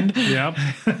end.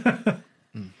 Yep.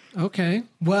 Okay.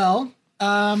 Well,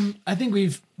 I think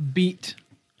we've beat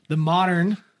the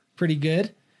modern pretty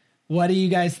good. What do you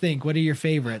guys think? What are your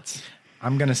favorites?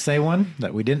 I'm going to say one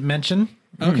that we didn't mention,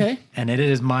 Okay. and it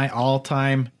is my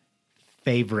all-time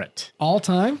favorite, All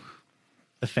time?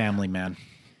 The Family Man,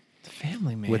 The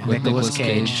Family Man. with Nicolas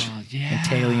Cage and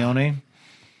Tay Leone.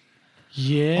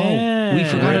 Yeah. We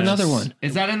forgot another one.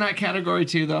 Is that in that category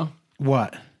too, though?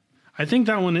 What? I think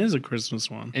that one is a Christmas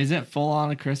one. Is it full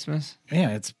on a Christmas?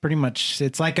 Yeah, it's pretty much.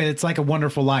 It's like a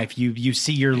Wonderful Life. You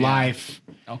see your life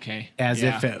Okay. as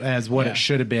Yeah. if as what Yeah. it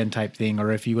should have been, type thing,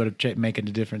 or if you would have making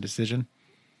a different decision.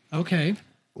 Okay.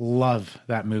 Love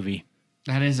that movie.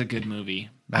 That is a good movie.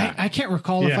 I can't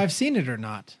recall if Yeah. I've seen it or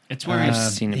not. It's where I've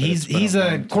it's seen it, but it's been He's a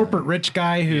a long corporate rich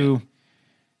guy who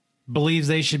believes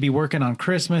they should be working on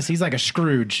Christmas. He's like a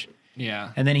Scrooge.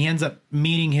 yeah. And then he ends up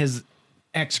meeting his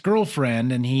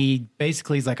ex-girlfriend, and he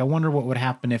basically is like, I wonder what would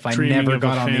happen if I Dreaming never of a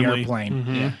got on the family. airplane.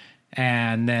 Yeah.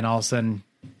 And then all of a sudden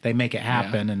they make it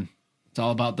happen. And It's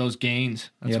all about those gains.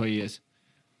 That's Yep. what he is.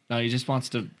 No, he just wants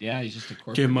to. Yeah, he's just a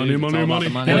corporate. Get money, dude. It's money, all about money.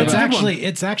 the money. And Yeah, it's that's a good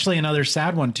it's actually another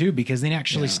sad one too, because then he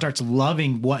actually starts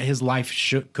loving what his life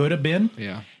could have been.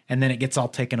 Yeah. And then it gets all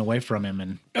taken away from him,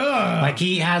 and like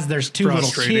there's two little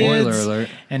Frustrating. kids, Spoiler alert.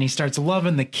 and he starts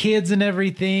loving the kids and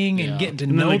everything, and getting to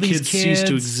And then know the these kids kids. cease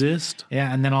to exist.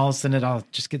 Yeah, and then all of a sudden it all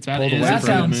just gets That pulled is away a That from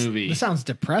good him. sounds movie. That sounds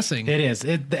depressing. It is.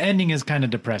 The ending is kind of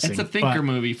depressing. It's a thinker but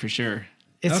movie for sure.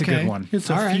 It's Okay. a good one. It's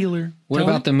a All right. feeler. What Tony?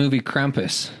 about the movie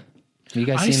Krampus? Have you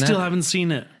guys I seen still that? haven't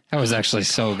seen it. That was actually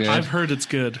so good. I've heard it's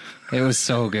good. It was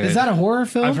so good. Is that a horror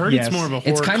film? I've heard Yes. it's more of a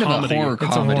horror It's kind comedy. of a horror It's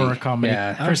comedy. a horror comedy.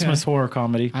 Yeah. Christmas horror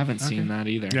comedy. I haven't seen that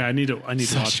either. Yeah, I need to watch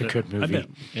Such a it. good I movie.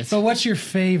 bet. So what's your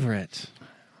favorite?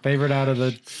 Favorite out of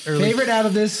the early Favorite out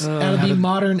of this, out of the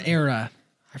modern era?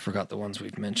 I forgot the ones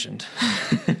we've mentioned.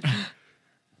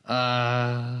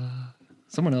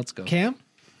 Someone else go. Cam?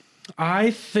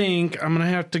 I think I'm gonna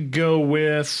have to go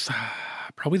with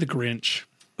probably The Grinch.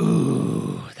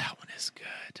 Ooh, that one is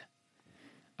good.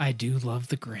 I do love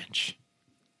The Grinch.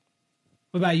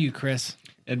 What about you, Chris?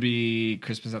 It'd be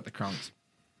Christmas at the Cronks.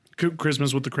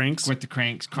 Christmas with the Cranks. With the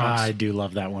Cranks. Cronks. I do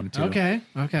love that one too. Okay.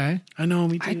 I know.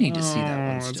 Me too. I need to see that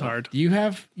one It's still. hard. Do you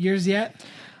have yours yet?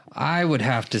 I would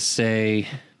have to say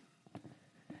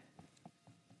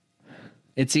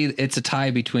it's a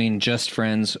tie between Just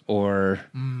Friends or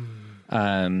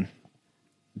Jim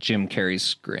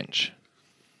Carrey's Grinch.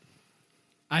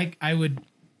 I would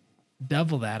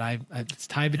double that. It's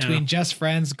tied between Just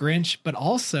Friends, Grinch, but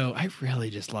also I really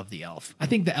just love the Elf. I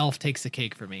think the Elf takes the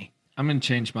cake for me. I'm going to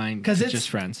change mine 'Cause to it's- Just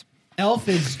Friends. Elf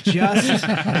is just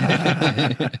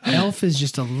Elf is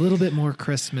just a little bit more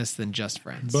Christmas than Just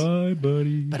Friends. Bye,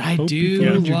 buddy. But I Hope do you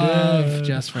found your love dad.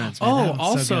 Just Friends. man. Oh, That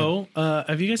one's so also,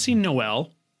 have you guys seen Noelle,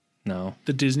 No.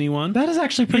 the Disney one? That is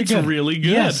actually pretty It's good. really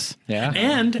good. Yes. Yeah.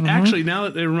 And actually, now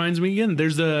that it reminds me again,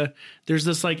 there's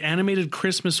this like animated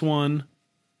Christmas one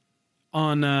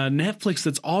on Netflix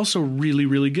that's also really,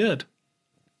 really good.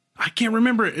 I can't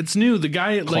remember it. It's new. The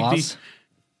guy Klaus?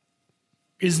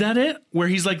 is that it? Where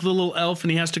he's like the little elf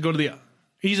and he has to go to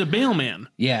he's a mailman.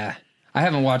 Yeah. I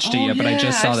haven't watched it yet, but I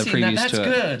just saw the previews to it.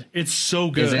 good. It's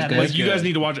so good. Is it good? Like you guys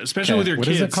need to watch it, especially Okay. with your What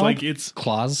is it kids. called? Like it's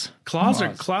Klaus? Klaus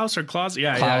or Klaus.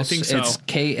 Yeah, I Klaus. think so. It's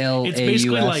Klaus. It's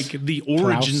basically like the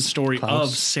origin Klaus. story Klaus.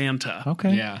 of Santa.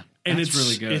 Okay. Yeah. And that's it's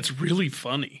really good. It's really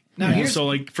funny. Now, here's- so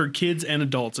like for kids and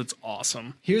adults, it's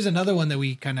awesome. Here's another one that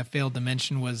we kind of failed to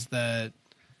mention was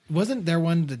wasn't there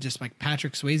one that just like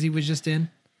Patrick Swayze was just in?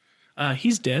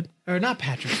 He's dead. Or not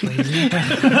Patrick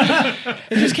Swayze.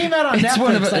 It just came out on It's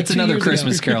Netflix. it's another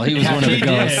Christmas Carol. He was one of the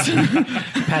ghosts.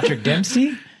 Patrick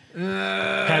Dempsey.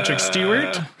 Patrick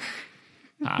Stewart.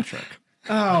 Patrick.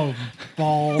 Oh,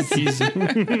 balls. I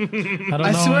don't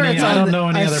I know swear any. it's I on. don't know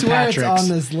any I other swear it's Patricks. on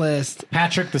this list.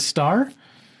 Patrick the Star.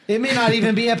 It may not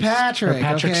even be a Patrick. Or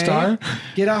Patrick okay? Star?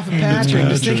 Get off of Patrick.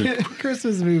 Just think of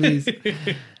Christmas movies.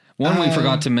 One we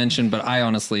forgot to mention, but I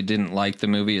honestly didn't like the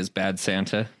movie, is Bad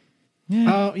Santa.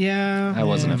 Oh yeah. I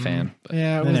wasn't a fan. But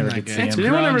Yeah, it I wasn't never that did good. see him. Did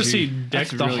anyone ever grungy. see Deck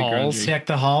That's the really Halls? grungy. Check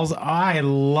the Halls. I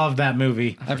love that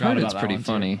movie. I've forgot heard it's about that pretty one, too.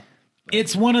 funny.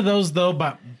 It's one of those though,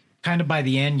 but kind of by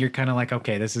the end, you're kind of like,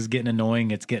 okay, this is getting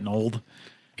annoying. It's getting old.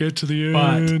 Get to the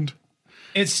But- end.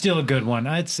 It's still a good one.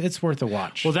 It's worth a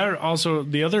watch. Well, that also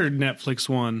the other Netflix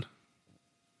one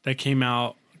that came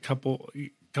out a couple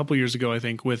years ago, I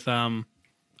think, with I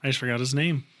just forgot his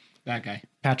name. That guy.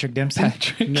 Patrick Dempsey.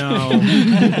 No,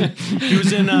 he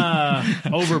was in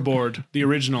Overboard, the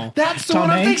original. That's the Tom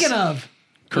one I'm Hanks? thinking of.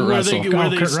 Kurt where Russell. they, where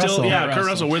they Kurt still, Russell. yeah, Kurt Kurt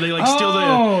Russell, where they like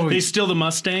Oh! steal the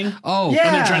Mustang, Oh, Yeah.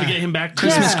 and they're trying to get him back.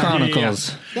 Christmas Yeah.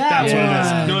 Chronicles. That's what it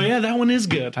is. one. No, yeah, that one is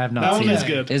good. I have not that seen one is it.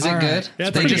 good. Is it All good? right. Yeah,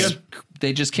 it's they pretty just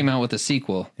they just came out with a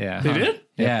sequel. Yeah. They did?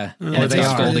 Yeah, Or and it's they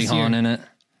got are. Goldie This year. Hawn in it,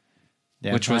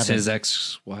 Yeah, which was I his haven't.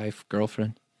 ex-wife,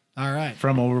 girlfriend. All right.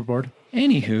 From Overboard.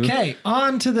 Anywho, Okay,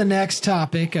 on to the next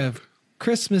topic of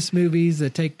Christmas movies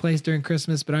that take place during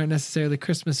Christmas but aren't necessarily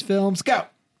Christmas films. Go.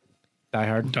 Die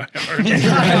Hard. Tony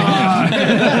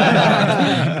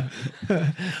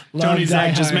Die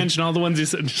Zach just Hard. mentioned all the ones he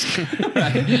said.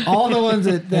 All the ones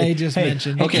that they just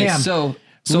mentioned. hey, okay, Cam, so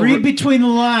Read between the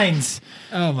lines.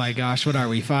 Oh my gosh, what are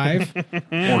we, 5? or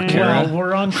Well, Carol.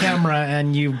 we're on camera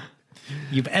and you've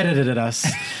edited us.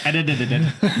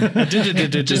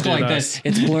 Just like this.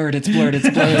 It's blurred. It's blurred. It's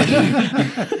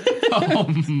blurred. Oh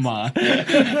my.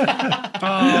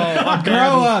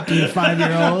 Grow up, you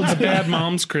 5-year-olds. Bad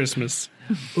Mom's Christmas.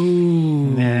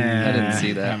 Ooh. I didn't see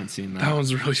I that. haven't seen That that.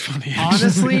 one's really funny.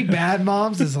 Honestly, Bad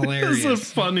Moms is It's a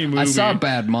hilarious. funny movie. I saw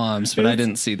Bad Moms, but I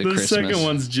didn't see the Christmas. second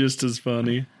one's just as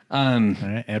funny. All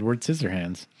right, Edward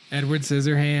Scissorhands. Edward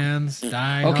Scissorhands,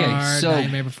 Die Okay, Hard, so-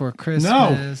 Nightmare Before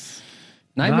Christmas.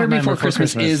 Nightmare Not Before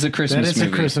Christmas is a Christmas That is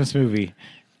movie. a Christmas movie.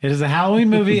 It is a Halloween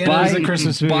movie and it is a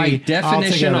Christmas movie. By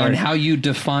definition, altogether. on how you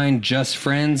define Just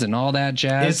Friends and all that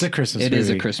jazz, It's a Christmas It is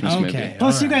a movie. Christmas Okay. movie.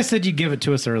 Plus, you guys said you'd give it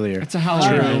to us earlier. It's a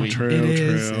Halloween movie. True, It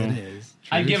is. true. It is.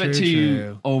 I'd give it True, to you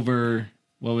true. over.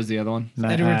 What was the other one?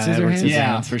 Edward Scissorhands?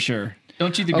 Yeah, for sure.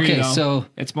 Don't you agree? Okay, though? so-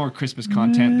 it's more Christmas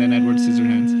content than Edward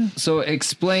Scissorhands. So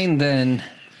explain then.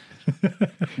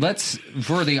 Let's,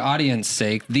 for the audience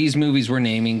sake, these movies we're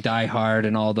naming, Die Hard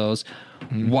and all those.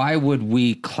 why would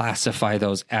we classify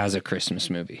those as a Christmas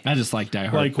movie? I just like Die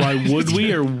Hard. Like, why would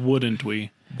we or wouldn't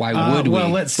we? Why would we? Well,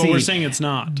 let's see. But we're saying it's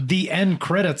not. The end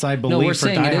credits, I believe, we're for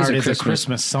saying Die it is Hard a is a Christmas-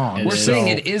 Christmas song. We're is. saying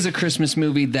it is a Christmas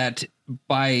movie that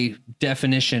by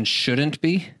definition shouldn't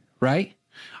be, right?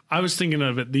 I was thinking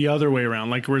of it the other way around.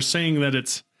 Like, we're saying that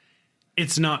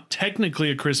it's not technically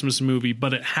a Christmas movie,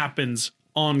 but it happens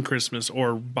on Christmas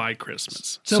or by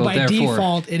Christmas. So by therefore-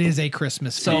 default, it is a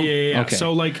Christmas film. Yeah. okay.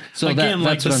 So like So again,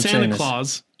 like that's the what I'm Santa saying is-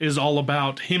 Claus is all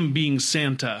about him being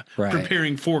Santa, Right.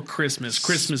 preparing for Christmas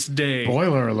Day.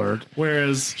 Spoiler alert.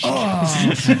 Whereas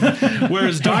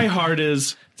whereas Die Hard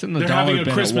is in the they're dollar having a bin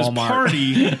at Christmas Walmart.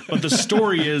 party, but the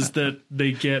story is that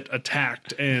they get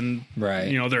attacked and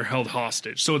Right. they're held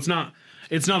hostage. So it's not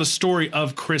a story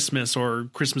of Christmas or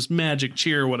Christmas magic,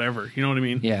 cheer, or whatever. You know what I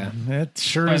mean? Yeah. It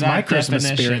sure By is my that Christmas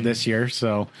definition. spirit this year.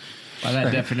 So By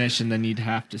that definition, then you'd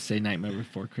have to say Nightmare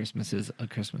Before Christmas is a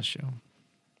Christmas show.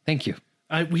 Thank you.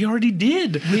 We already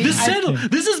did. This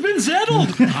has been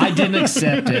settled. I didn't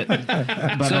accept it,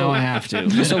 but now I have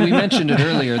to. So we mentioned it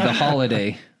earlier, the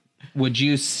holiday. Would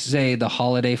you say the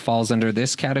holiday falls under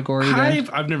this category then?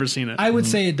 I've never seen it. I would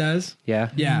say it does. Yeah.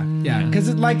 Yeah, yeah.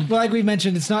 Because like we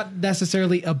mentioned, it's not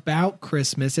necessarily about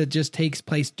Christmas. It just takes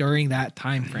place during that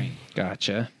time frame.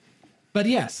 Gotcha. But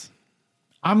yes,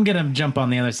 I'm going to jump on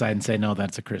the other side and say, no,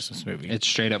 that's a Christmas movie. It's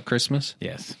straight up Christmas?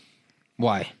 Yes.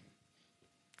 Why?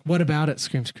 what about it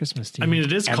screams Christmas to you? I mean,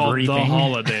 it is called The Everything.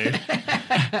 Holiday.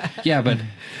 Yeah, but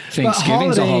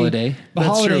Thanksgiving's a holiday. The That's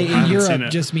holiday true. I in haven't seen Europe it.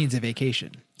 just means a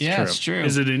vacation. Yeah, it's true.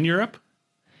 Is it in Europe?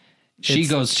 She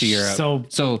goes to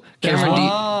Europe. so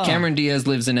Cameron Diaz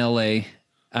lives in L.A.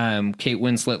 Kate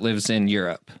Winslet lives in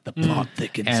Europe. the plot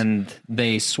thickens. And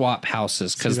they swap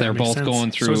houses because that they're makes both sense.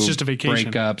 going So thue it's just a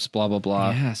vacation. breakups, blah, blah, blah.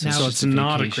 Yeah, so, Now- So just it's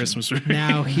not a vacation. Christmas movie.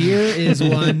 Now here is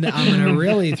one I'm going to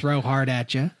really throw hard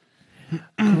at you.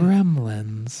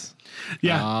 Gremlins.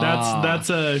 Yeah, that's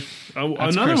another one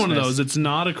of Christmas. those. It's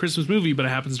not a Christmas movie, but it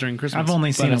happens during Christmas. I've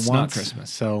only seen it it's not once. Christmas.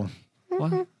 So,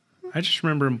 I just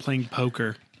remember him playing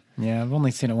poker. yeah, I've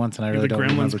only seen it once and I really The don't Gremlins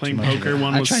remember playing too much of poker. it.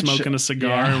 One I was tried smoking a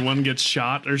cigar, and one gets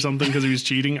shot or something because he was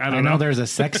cheating. I I don't know know. there's a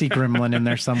sexy gremlin in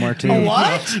there somewhere too.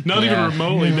 What? Not Yeah. even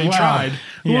remotely. They Wow. tried.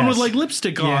 The one Yes. with like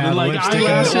lipstick on Yeah, and the like lipstick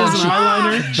eyelashes on.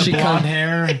 and eyeliner. The She blonde come-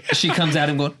 hair. She comes at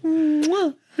him going,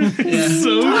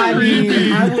 So I creepy.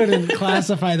 mean, I wouldn't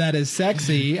classify that as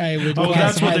sexy. I would Oh,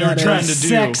 that's classify what they were that trying as to do.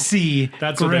 Sexy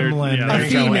That's what they're- gremlin. yeah, there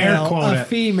there you go. Air quote a it.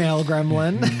 female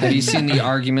gremlin. have you seen the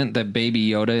argument that Baby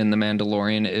Yoda in The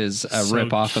Mandalorian is a So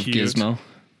ripoff of cute. Gizmo?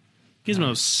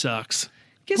 Gizmo sucks.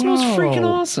 Gizmo's Whoa. freaking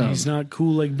awesome. He's not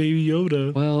cool like Baby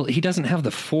Yoda. Well, he doesn't have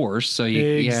the Force, so you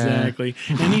Exactly.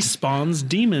 And he spawns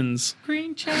demons.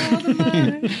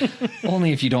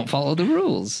 only if you don't follow the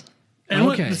rules. And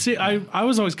Okay. see, I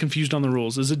was always confused on the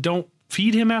rules. Is it don't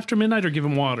feed him after midnight or give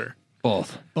him water?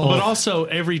 Both. But also,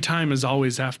 every time is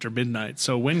always after midnight.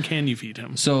 So when can you feed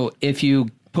him? So if you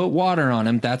put water on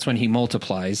him, that's when he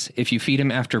multiplies. If you feed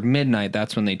him after midnight,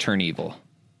 that's when they turn evil.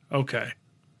 Okay.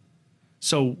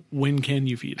 So when can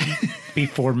you feed him?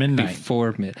 Before midnight.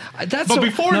 Before mid. That's But so-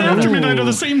 before no, and no, after no. midnight are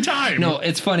the same time. No,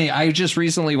 it's funny. I just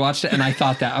recently watched it and I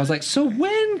thought that. I was like, so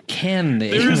when can they?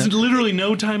 There is literally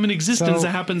no time in existence So-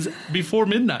 that happens before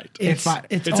midnight. It's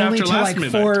It's only after till last like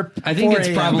midnight. 4. I think 4 it's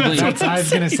a.m. probably. That's, I was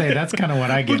going to say, that's kind of what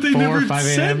I get. But they 4 or never 5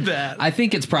 said a.m. that. I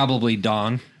think it's probably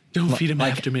dawn. Don't feed him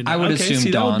after midnight. I would okay, assume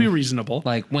see, that dawn. would be reasonable.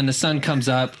 Like when the sun comes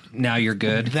up, now you're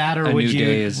good. That or a would new you,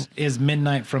 day is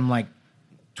midnight from like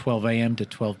 12 a.m. to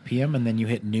 12 p.m. and then you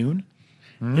hit noon?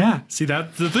 Yeah. See,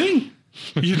 that's the thing.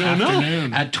 You don't know.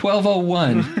 at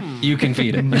 12:01. You can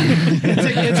feed him.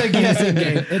 It's a guessing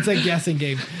game. It's a guessing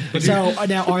game. So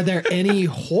now, are there any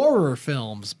horror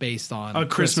films based on A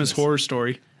Christmas horror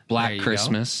story. Black There you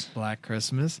Christmas. go. Black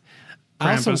Christmas. Krampus.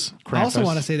 I also Krampus.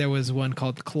 want to say there was one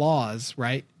called Claws,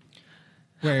 right?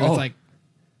 Where it was Oh. like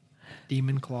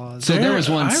demon claws. So there was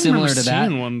one I similar remember to that.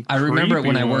 seeing one I remember it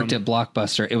when I creepy worked one. at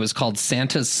Blockbuster. It was called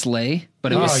Santa's Sleigh,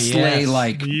 but it was Oh, sleigh yes.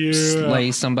 like Yeah.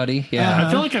 slay somebody. Yeah.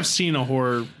 I feel like I've seen a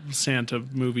horror Santa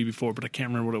movie before, but I can't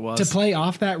remember what it was. To play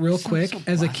off that real quick,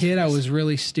 as a kid, I was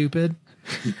really stupid.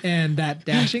 And that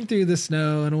dashing through the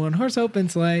snow in a one horse open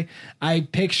sleigh, I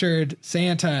pictured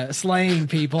Santa slaying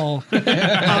people on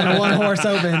a one horse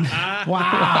open.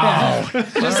 Wow.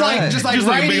 Just like just like a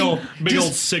riding, big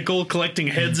old sickle collecting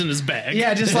heads in his bag.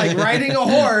 yeah, just like riding a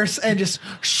horse and just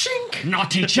shink.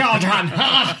 Naughty children.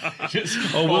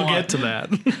 Oh, we'll get to that.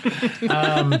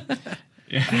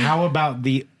 How about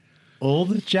the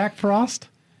old Jack Frost?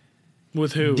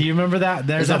 With who? Do you remember that?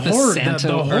 There's that a the horror, Santa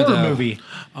the or horror the- movie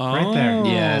right there.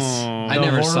 Yes. Oh. I The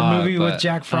never horror saw movie it, with but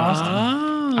Jack Frost.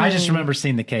 I just remember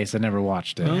seeing the case. I never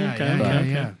watched it.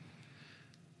 Yeah.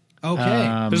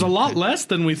 Okay. There's a lot less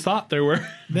than we thought there were.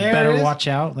 There Better it is. Watch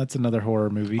Out. That's another horror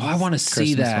movie. Oh, I want to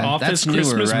see Christmas that. one. Office That's newer,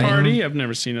 Christmas right? Party. I've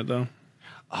never seen it though.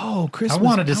 Oh, Christmas. I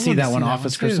wanted to see wanna that one,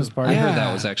 Office too. Christmas Party. I heard Yeah.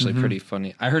 that was actually pretty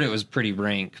funny. I heard it was pretty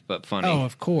rank, but funny. Oh,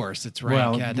 of course. It's right.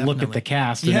 Well, yeah, look definitely. at the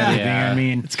cast and Yeah. everything. Yeah. I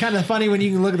mean, It's kind of funny when you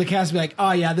can look at the cast and be like,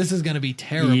 oh, yeah, this is going to be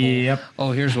terrible. yep.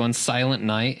 Oh, here's one. Silent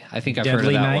Night. I think I've heard of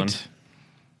Deadly that Night. one.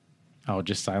 Oh,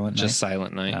 just Silent Night. Just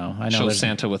Silent Night. Oh, I know Show there's-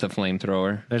 Santa with a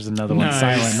flamethrower. There's another one. Nice.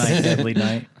 Silent Night, Deadly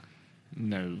Night.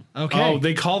 No. Okay. Oh,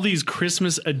 they call these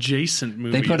Christmas adjacent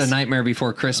movies. They put A Nightmare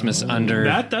Before Christmas under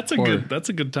That's a horror.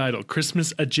 good title.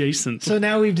 Christmas adjacent. So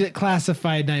now we've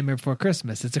classified Nightmare Before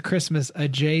Christmas. It's a Christmas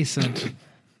adjacent.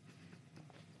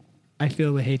 I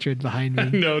feel the hatred behind me.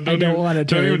 No, I don't don't even, want to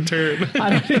don't turn. even turn. I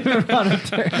don't even want to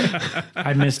turn.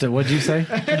 I missed it. What'd you say?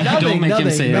 Nothing, make him nothing,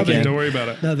 say it nothing, again. Don't worry about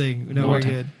it. Nothing. No, we're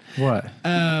good. What?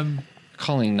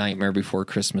 Calling Nightmare Before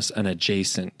Christmas an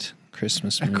adjacent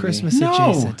Christmas movie. Christmas No.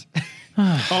 adjacent.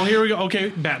 Oh, here we go. Okay,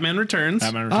 Batman Returns. Oh,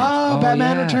 Oh,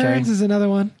 Batman yeah. Returns Okay. is another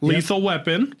one. Lethal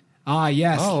Weapon. Ah,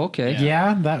 yes. Oh, okay.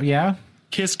 Yeah. Yeah.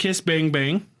 Kiss Kiss Bang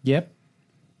Bang. Yep.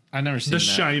 I've never seen The that.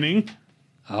 Shining.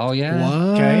 Oh, yeah. What?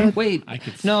 Okay. Wait. I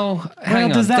could- No. Hang on.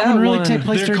 does that one really take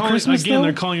place They're during calling Christmas, again. though?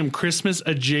 They're calling them Christmas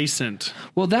adjacent.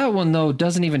 Well, that one, though,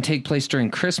 doesn't even take place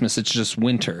during Christmas. It's just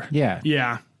winter. Yeah.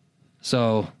 Yeah.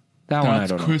 So that one, I That's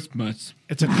don't know. Christmas.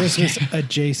 It's a Christmas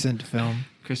adjacent film.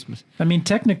 Christmas. I mean,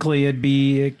 technically, it'd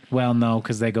be well, no,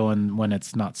 because they go in when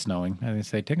it's not snowing. I would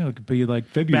say technically, it could be like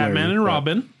February. Batman and but-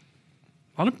 Robin.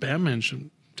 A lot of Batman should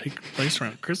take place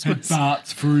around Christmas.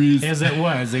 Thoughts freeze. Is it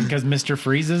what? Is it because Mr.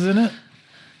 Freeze is in it?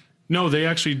 No, they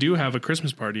actually do have a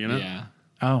Christmas party in it. Yeah.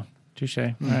 Oh, touche.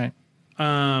 All right.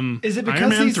 Is it because Iron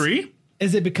Man these 3?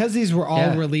 Is it because these were all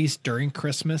Yeah. released during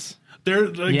Christmas?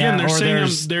 They're Yeah, they're or saying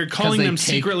there's- they're calling they them take-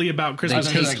 secretly about Christmas.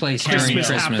 take because place during Christmas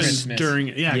Christmas. happens during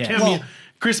Yes. cameo. Well-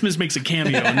 Christmas makes a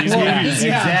cameo in these Well, movies.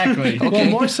 yeah. Exactly. Well,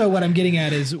 more so what I'm getting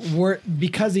at is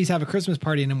because these have a Christmas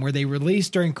party in them, were they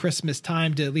released during Christmas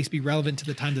time to at least be relevant to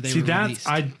the time that they See were that's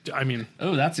released? I mean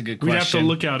Oh, that's a good we'd question. have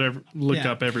to look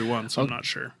Yeah. up every one, so I'm not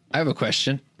sure. I have a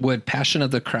question. Would Passion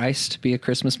of the Christ be a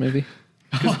Christmas movie?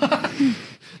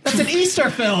 That's an Easter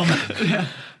film.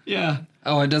 Yeah.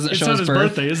 Oh, it doesn't It's show not his his birth?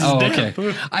 birthday, it's his oh, death.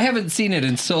 okay. I haven't seen it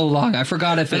in so long. I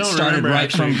forgot if it don't started remember, right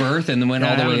actually. from birth and then went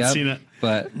Yeah, all the I way haven't up. seen it.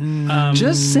 But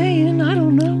just saying, I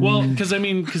don't know. Well, because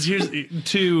here's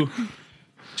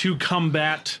to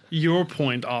combat your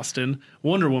point, Austin.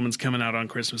 Wonder Woman's coming out on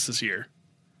Christmas this year.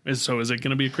 So is it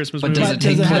going to be a Christmas But movie? does But it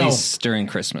take does it have- place during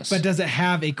Christmas? But does it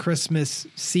have a Christmas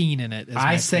scene in it? is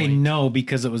I my say point. no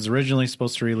because it was originally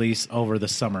supposed to release over the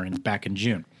summer and back in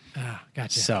June. Ah,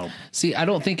 gotcha. So See, I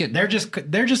don't think it. they're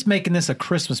just making this a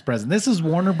Christmas present. This is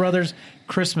Warner Brothers'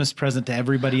 Christmas present to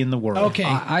everybody in the world. Okay,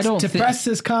 I don't to thi- press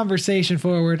this conversation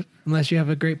forward, unless you have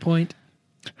a great point.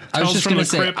 I was Tales just from going the to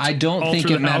say, Crypt, I don't all think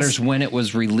through it the house. matters when it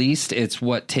was released. It's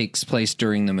what takes place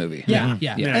during the movie. Yeah,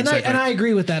 yeah, Yeah, and exactly. I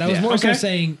agree with that. I was Yeah. more so Okay.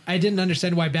 saying I didn't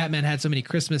understand why Batman had so many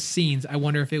Christmas scenes. I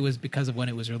wonder if it was because of when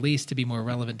it was released to be more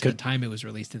relevant to the time it was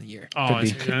released in the year. Oh, I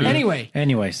see. Anyway,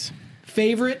 Anyways,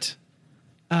 favorite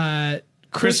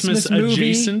Christmas movie,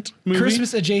 adjacent movie?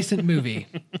 Christmas adjacent movie.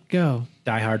 Go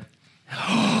Die Hard.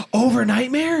 over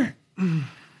Nightmare.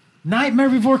 Nightmare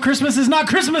Before Christmas is not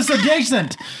Christmas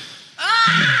adjacent.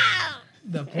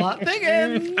 The plot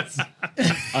thickens.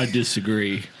 I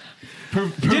disagree.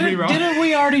 Didn't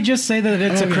we already just say that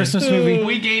it's a Christmas movie?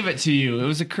 We gave it to you. It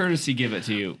was a courtesy give it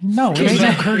to you. No, it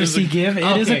ain't a courtesy give. It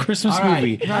is a Okay, Christmas all right.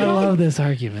 movie. I love this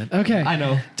argument. Okay, I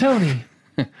know. Tony.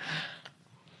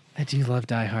 I do love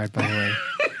Die Hard, by the way.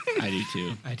 I do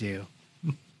too. I do.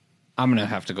 I'm going to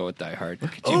have to go with Die Hard.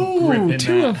 Ooh,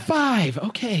 2 of 5.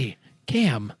 Okay,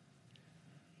 Cam.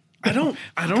 I don't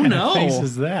What know. face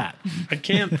is that? I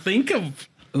can't think of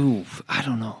Ooh, I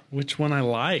don't know. which one I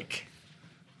like.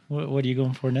 What are you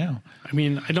going for now? I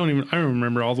mean, I don't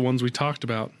remember all the ones we talked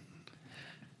about.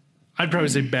 I'd probably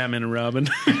say Batman and Robin.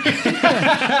 See,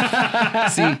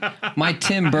 my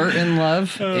Tim Burton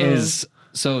love is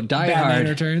so Die Batman Hard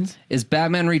Returns. is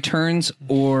Batman Returns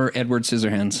or Edward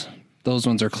Scissorhands. Those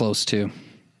ones are close too.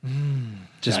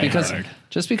 Just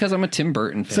because I'm a Tim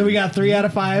Burton fan. So we got 3 out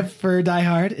of 5 for Die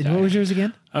Hard. And what was yours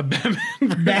again?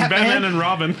 Batman and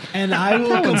Robin. And I will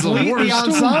one's the complete the worst.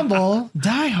 ensemble.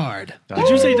 Die Hard. Did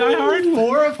you say Die Hard?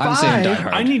 4 of 5. I'm saying Die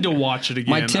Hard. I need to watch it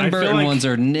again. My Tim I feel Burton like- ones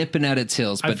are nipping at its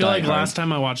heels, but I feel Die like Hard. last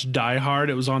time I watched Die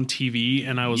Hard, it was on TV,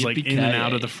 and I was like in and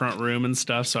out of the front room and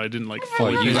stuff, so I didn't like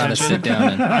fully Oh, you pay got to attention. sit down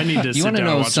and. I need to. You sit want to down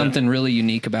and know watch something really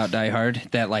unique about Die Hard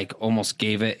that like almost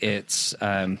gave it its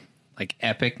like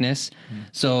epicness?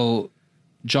 So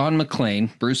John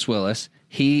McClane, Bruce Willis,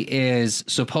 he is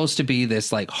supposed to be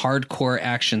this like hardcore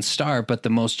action star, but the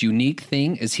most unique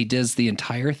thing is he does the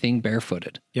entire thing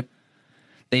barefooted. Yep.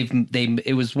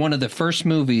 It was one of the first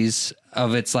movies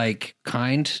of its like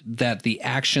kind that the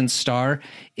action star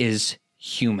is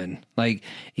human. Like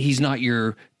he's not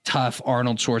your tough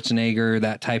Arnold Schwarzenegger,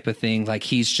 that type of thing. Like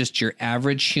he's just your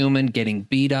average human getting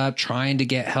beat up, trying to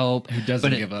get help. Who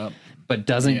doesn't give up. But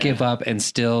doesn't give up and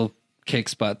still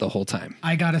kicks butt the whole time.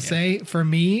 I gotta say, for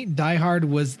me, Die Hard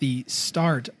was the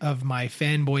start of my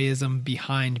fanboyism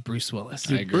behind Bruce Willis.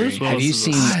 I agree. Bruce Willis Have you is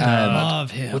seen I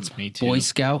love him. Me too. Boy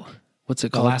Scout? What's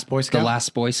it called? Last Boy Scout? The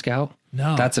Last Boy Scout?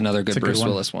 No. That's another good a good Bruce one.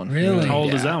 Willis one. Really? How old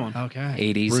Yeah. is that one? Okay.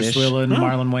 80s. Bruce Willis,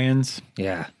 Marlon Wayans.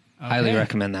 Yeah. Highly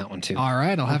recommend that one too. All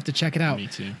right, I'll have to check it out. Me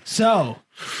too. So,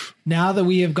 now that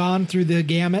we have gone through the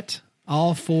gamut,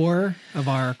 all 4 of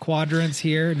our quadrants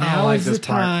here, now like is this the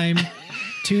part. time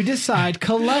to decide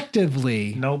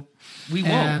collectively. Nope. We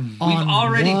And won't. We've on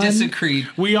already one- disagreed.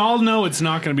 We all know it's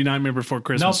not going to be Nightmare Before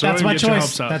Christmas. Nope, so that's don't my get your choice.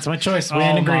 hopes up. That's my choice. We Oh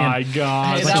ain't agreeing. my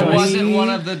god! Hey, That's that my choice. wasn't one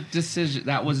of the decisions.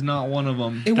 That was not one of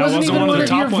them. It That wasn't even one the of your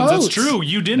top ones. votes. That's true.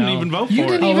 You didn't No. even vote for You it.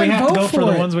 didn't Oh, we even have to vote go for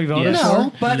the it. ones we voted Yes. for?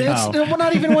 No, but it's Oh. well,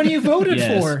 not even one you voted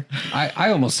Yes. for.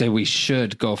 I almost say we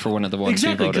should go for one of the ones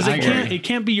Exactly, we because voted for. it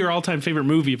can't be your all-time favorite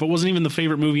movie if it wasn't even the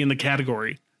favorite movie in the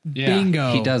category. Yeah.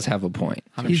 Bingo. He does have a point.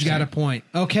 He's got a point.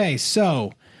 Okay,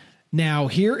 so now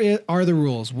are the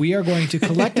rules. We are going to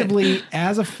collectively,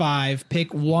 as a 5,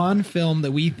 pick one film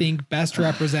that we think best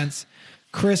represents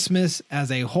Christmas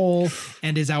as a whole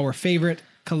and is our favorite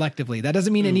collectively. That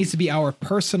doesn't mean it needs to be our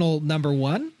personal number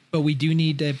 1, but we do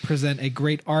need to present a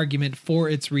great argument for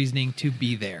its reasoning to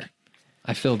be there.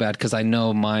 I feel bad because I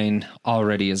know mine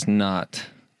already is not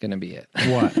going to be it.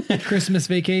 What? Christmas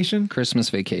Vacation. Christmas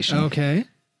Vacation. Okay.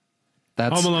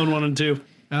 That's Home Alone 1 and 2.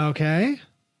 Okay.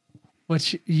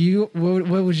 What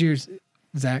was yours,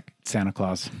 Zach? Santa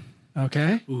Claus.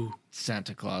 Okay.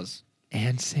 Santa Claus.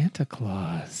 And Santa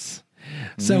Claus.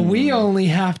 So we only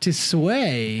have to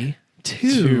sway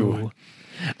 2.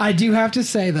 I do have to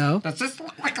say though, Does this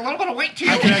look like a little bit of weight to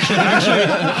you?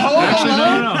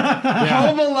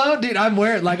 Home Alone, dude. I'm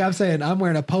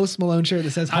wearing a Post Malone shirt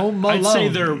that says Home Alone. I'd say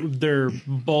they're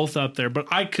both up there, but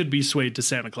I could be swayed to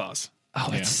Santa Claus. Oh,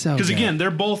 it's so Because good. again,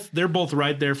 they're both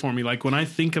right there for me. Like when I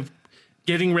think of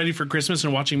getting ready for Christmas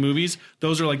and watching movies,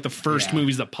 those are like the first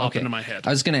movies that pop into my head. I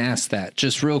was going to ask that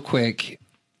just real quick.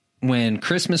 When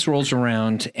Christmas rolls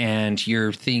around and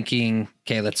you're thinking,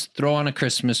 okay, let's throw on a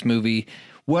Christmas movie.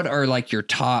 What are like your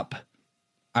top,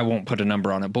 I won't put a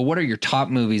number on it, but what are your top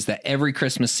movies that every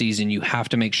Christmas season you have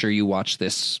to make sure you watch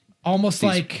this? almost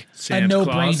like a Santa no-brainer.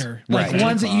 Claus. Like Right.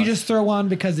 ones that you just throw on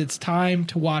because it's time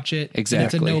to watch it. Exactly.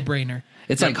 It's a no-brainer.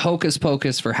 It's like Hocus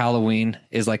Pocus for Halloween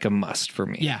is like a must for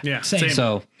me. Yeah. Same.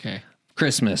 So Okay.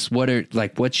 Christmas,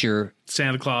 what's your,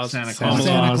 Santa Claus. Santa Santa Claus.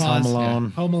 Santa Claus, Claus, Home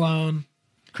Alone, Home Alone.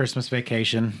 Christmas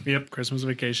Vacation. Yep, Christmas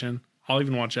Vacation. I'll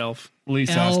even watch Elf.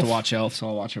 Lisa has to Elf. watch Elf, so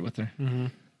I'll watch it with her.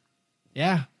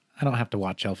 Yeah. I don't have to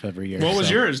watch Elf every year. What was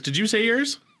so- yours? Did you say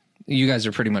yours? you guys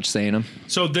are pretty much saying them.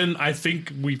 So then I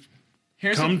think we've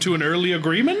Here's come to an early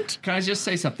agreement. Can I just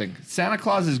say something? Santa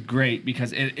Claus is great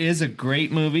because it is a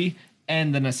great movie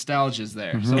and the nostalgia's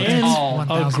there. So it's And all a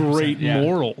 1000%. great Yeah.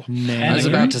 moral. I was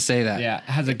about to say that. yeah, it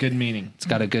has a good meaning. It's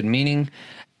got a good meaning.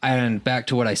 And back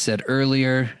to what I said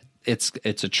earlier, it's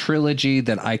a trilogy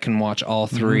that I can watch all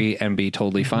 3 and be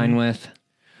totally fine with.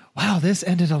 Wow, this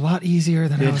ended a lot easier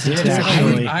than I was did, anticipating.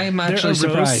 actually. I'm There actually arose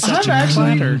surprised. such I'm a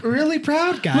actually clatter. really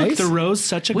proud, guys. Look, the rose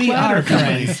such a We clatter are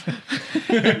company.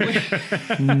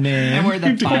 And we're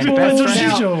the five Now- best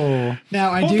friends. Show.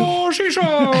 Now I do.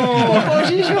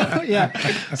 Yeah.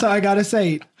 So I gotta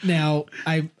say, now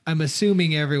I'm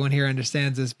assuming everyone here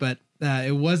understands this, but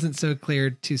it wasn't so clear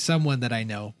to someone that I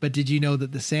know. But did you know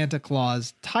that the Santa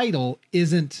Claus title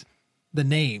isn't the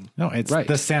name? No, it's Right.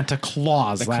 the Santa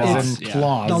Claus. clause, As in yeah.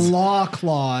 clause. The law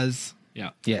clause. Yeah.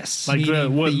 Yes. Like the,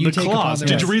 Meaning what, that you the take upon clause. the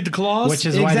Did you rest. read the clause? Which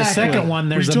is why the Exactly. second one,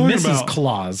 there's a What are you Mrs. talking about?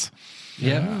 Claus.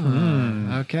 Yep.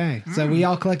 Okay. So we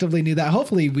all collectively knew that.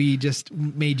 Hopefully we just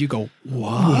made you go,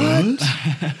 what?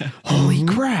 Holy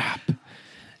crap.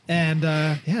 And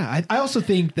I also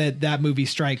think that movie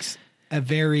strikes a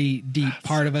very deep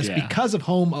part of us yeah. because of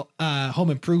home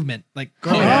improvement. Like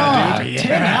growing yeah, up, dude. Tim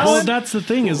Well, Allen. that's the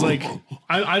thing is like,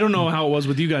 I don't know how it was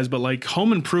with you guys, but like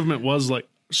Home Improvement was like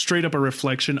straight up a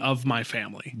reflection of my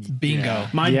family. Bingo.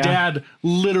 My Yeah. dad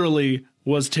literally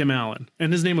was Tim Allen,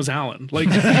 and his name was Allen. Like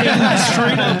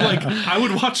straight up, like I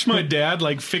would watch my dad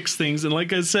like fix things, and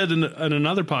like I said in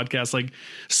another podcast, like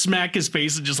smack his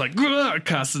face and just like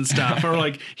cuss and stuff, or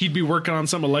like he'd be working on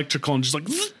some electrical and just like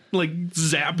like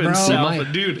zap Bro,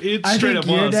 himself. Dude, it I straight think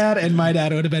up your was. dad and my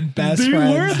dad would have been best They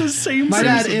friends. were the same. My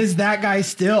dad Simpson. is that guy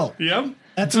still. Yep.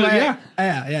 That's So, why.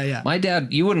 yeah. Yeah. My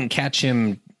dad, you wouldn't catch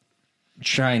him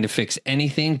trying to fix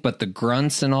anything, but the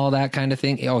grunts and all that kind of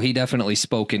thing. Oh, he definitely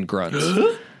spoke in grunts.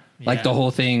 Like the whole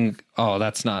thing. Oh,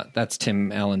 that's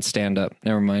Tim Allen's stand up.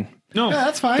 Never mind. No, Yeah,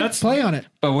 that's fine. Play on it.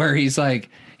 But where he's like,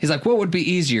 what would be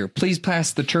easier? Please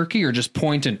pass the turkey or just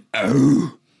point and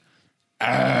oh.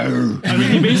 I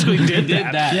mean, he basically did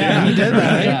that. Yeah, he did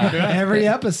that every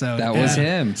episode. That was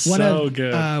him.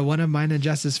 Good. One of mine and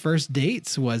Jess's first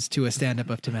dates was to a stand up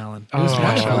of Tim Allen. It was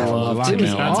wonderful. It was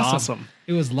That's awesome. awesome.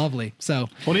 It was lovely. So,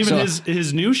 Well, even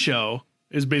his new show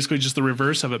is basically just the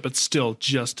reverse of it, but still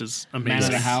just as amazing. Man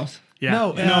of the House. Yeah. No,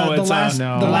 it's the last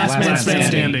man Last Man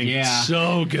Standing. Yeah.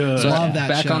 So good. So Love that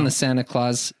back show. on the Santa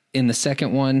Claus, in the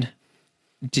second one,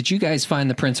 did you guys find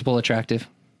the principal attractive?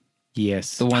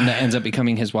 Yes. The one that ends up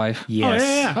becoming his wife?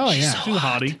 Yes. Oh, yeah. She's a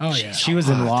hottie. Oh yeah. She was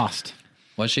in Lost.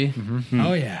 Was she?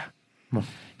 Oh yeah.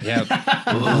 Yeah.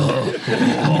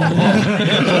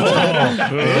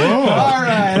 All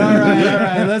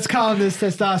right. Let's calm this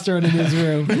testosterone in this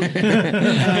room.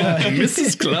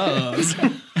 Mrs. Claus.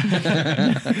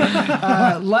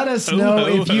 Let us know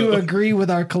if you agree with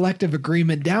our collective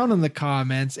agreement down in the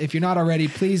comments. If you're not already,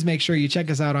 please make sure you check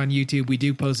us out on YouTube. We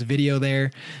do post a video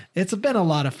there. It's been a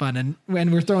lot of fun, and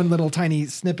we're throwing little tiny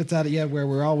snippets at you where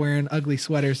we're all wearing ugly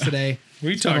sweaters today.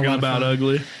 We It's been a talking lot of about fun.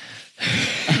 ugly.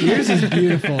 Yours is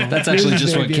beautiful. That's actually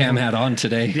just what Cam had on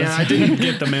today. Yeah, I didn't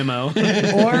get the memo.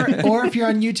 or if you're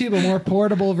on YouTube, a more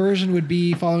portable version would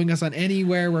be following us on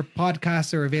anywhere where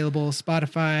podcasts are available: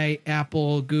 Spotify,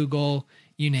 Apple, Google,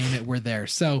 you name it, we're there.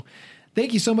 So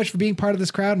thank you so much for being part of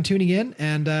this crowd and tuning in,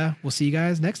 and we'll see you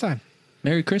guys next time.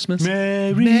 Merry Christmas.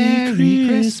 Merry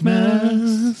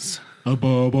Christmas.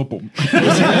 Boom.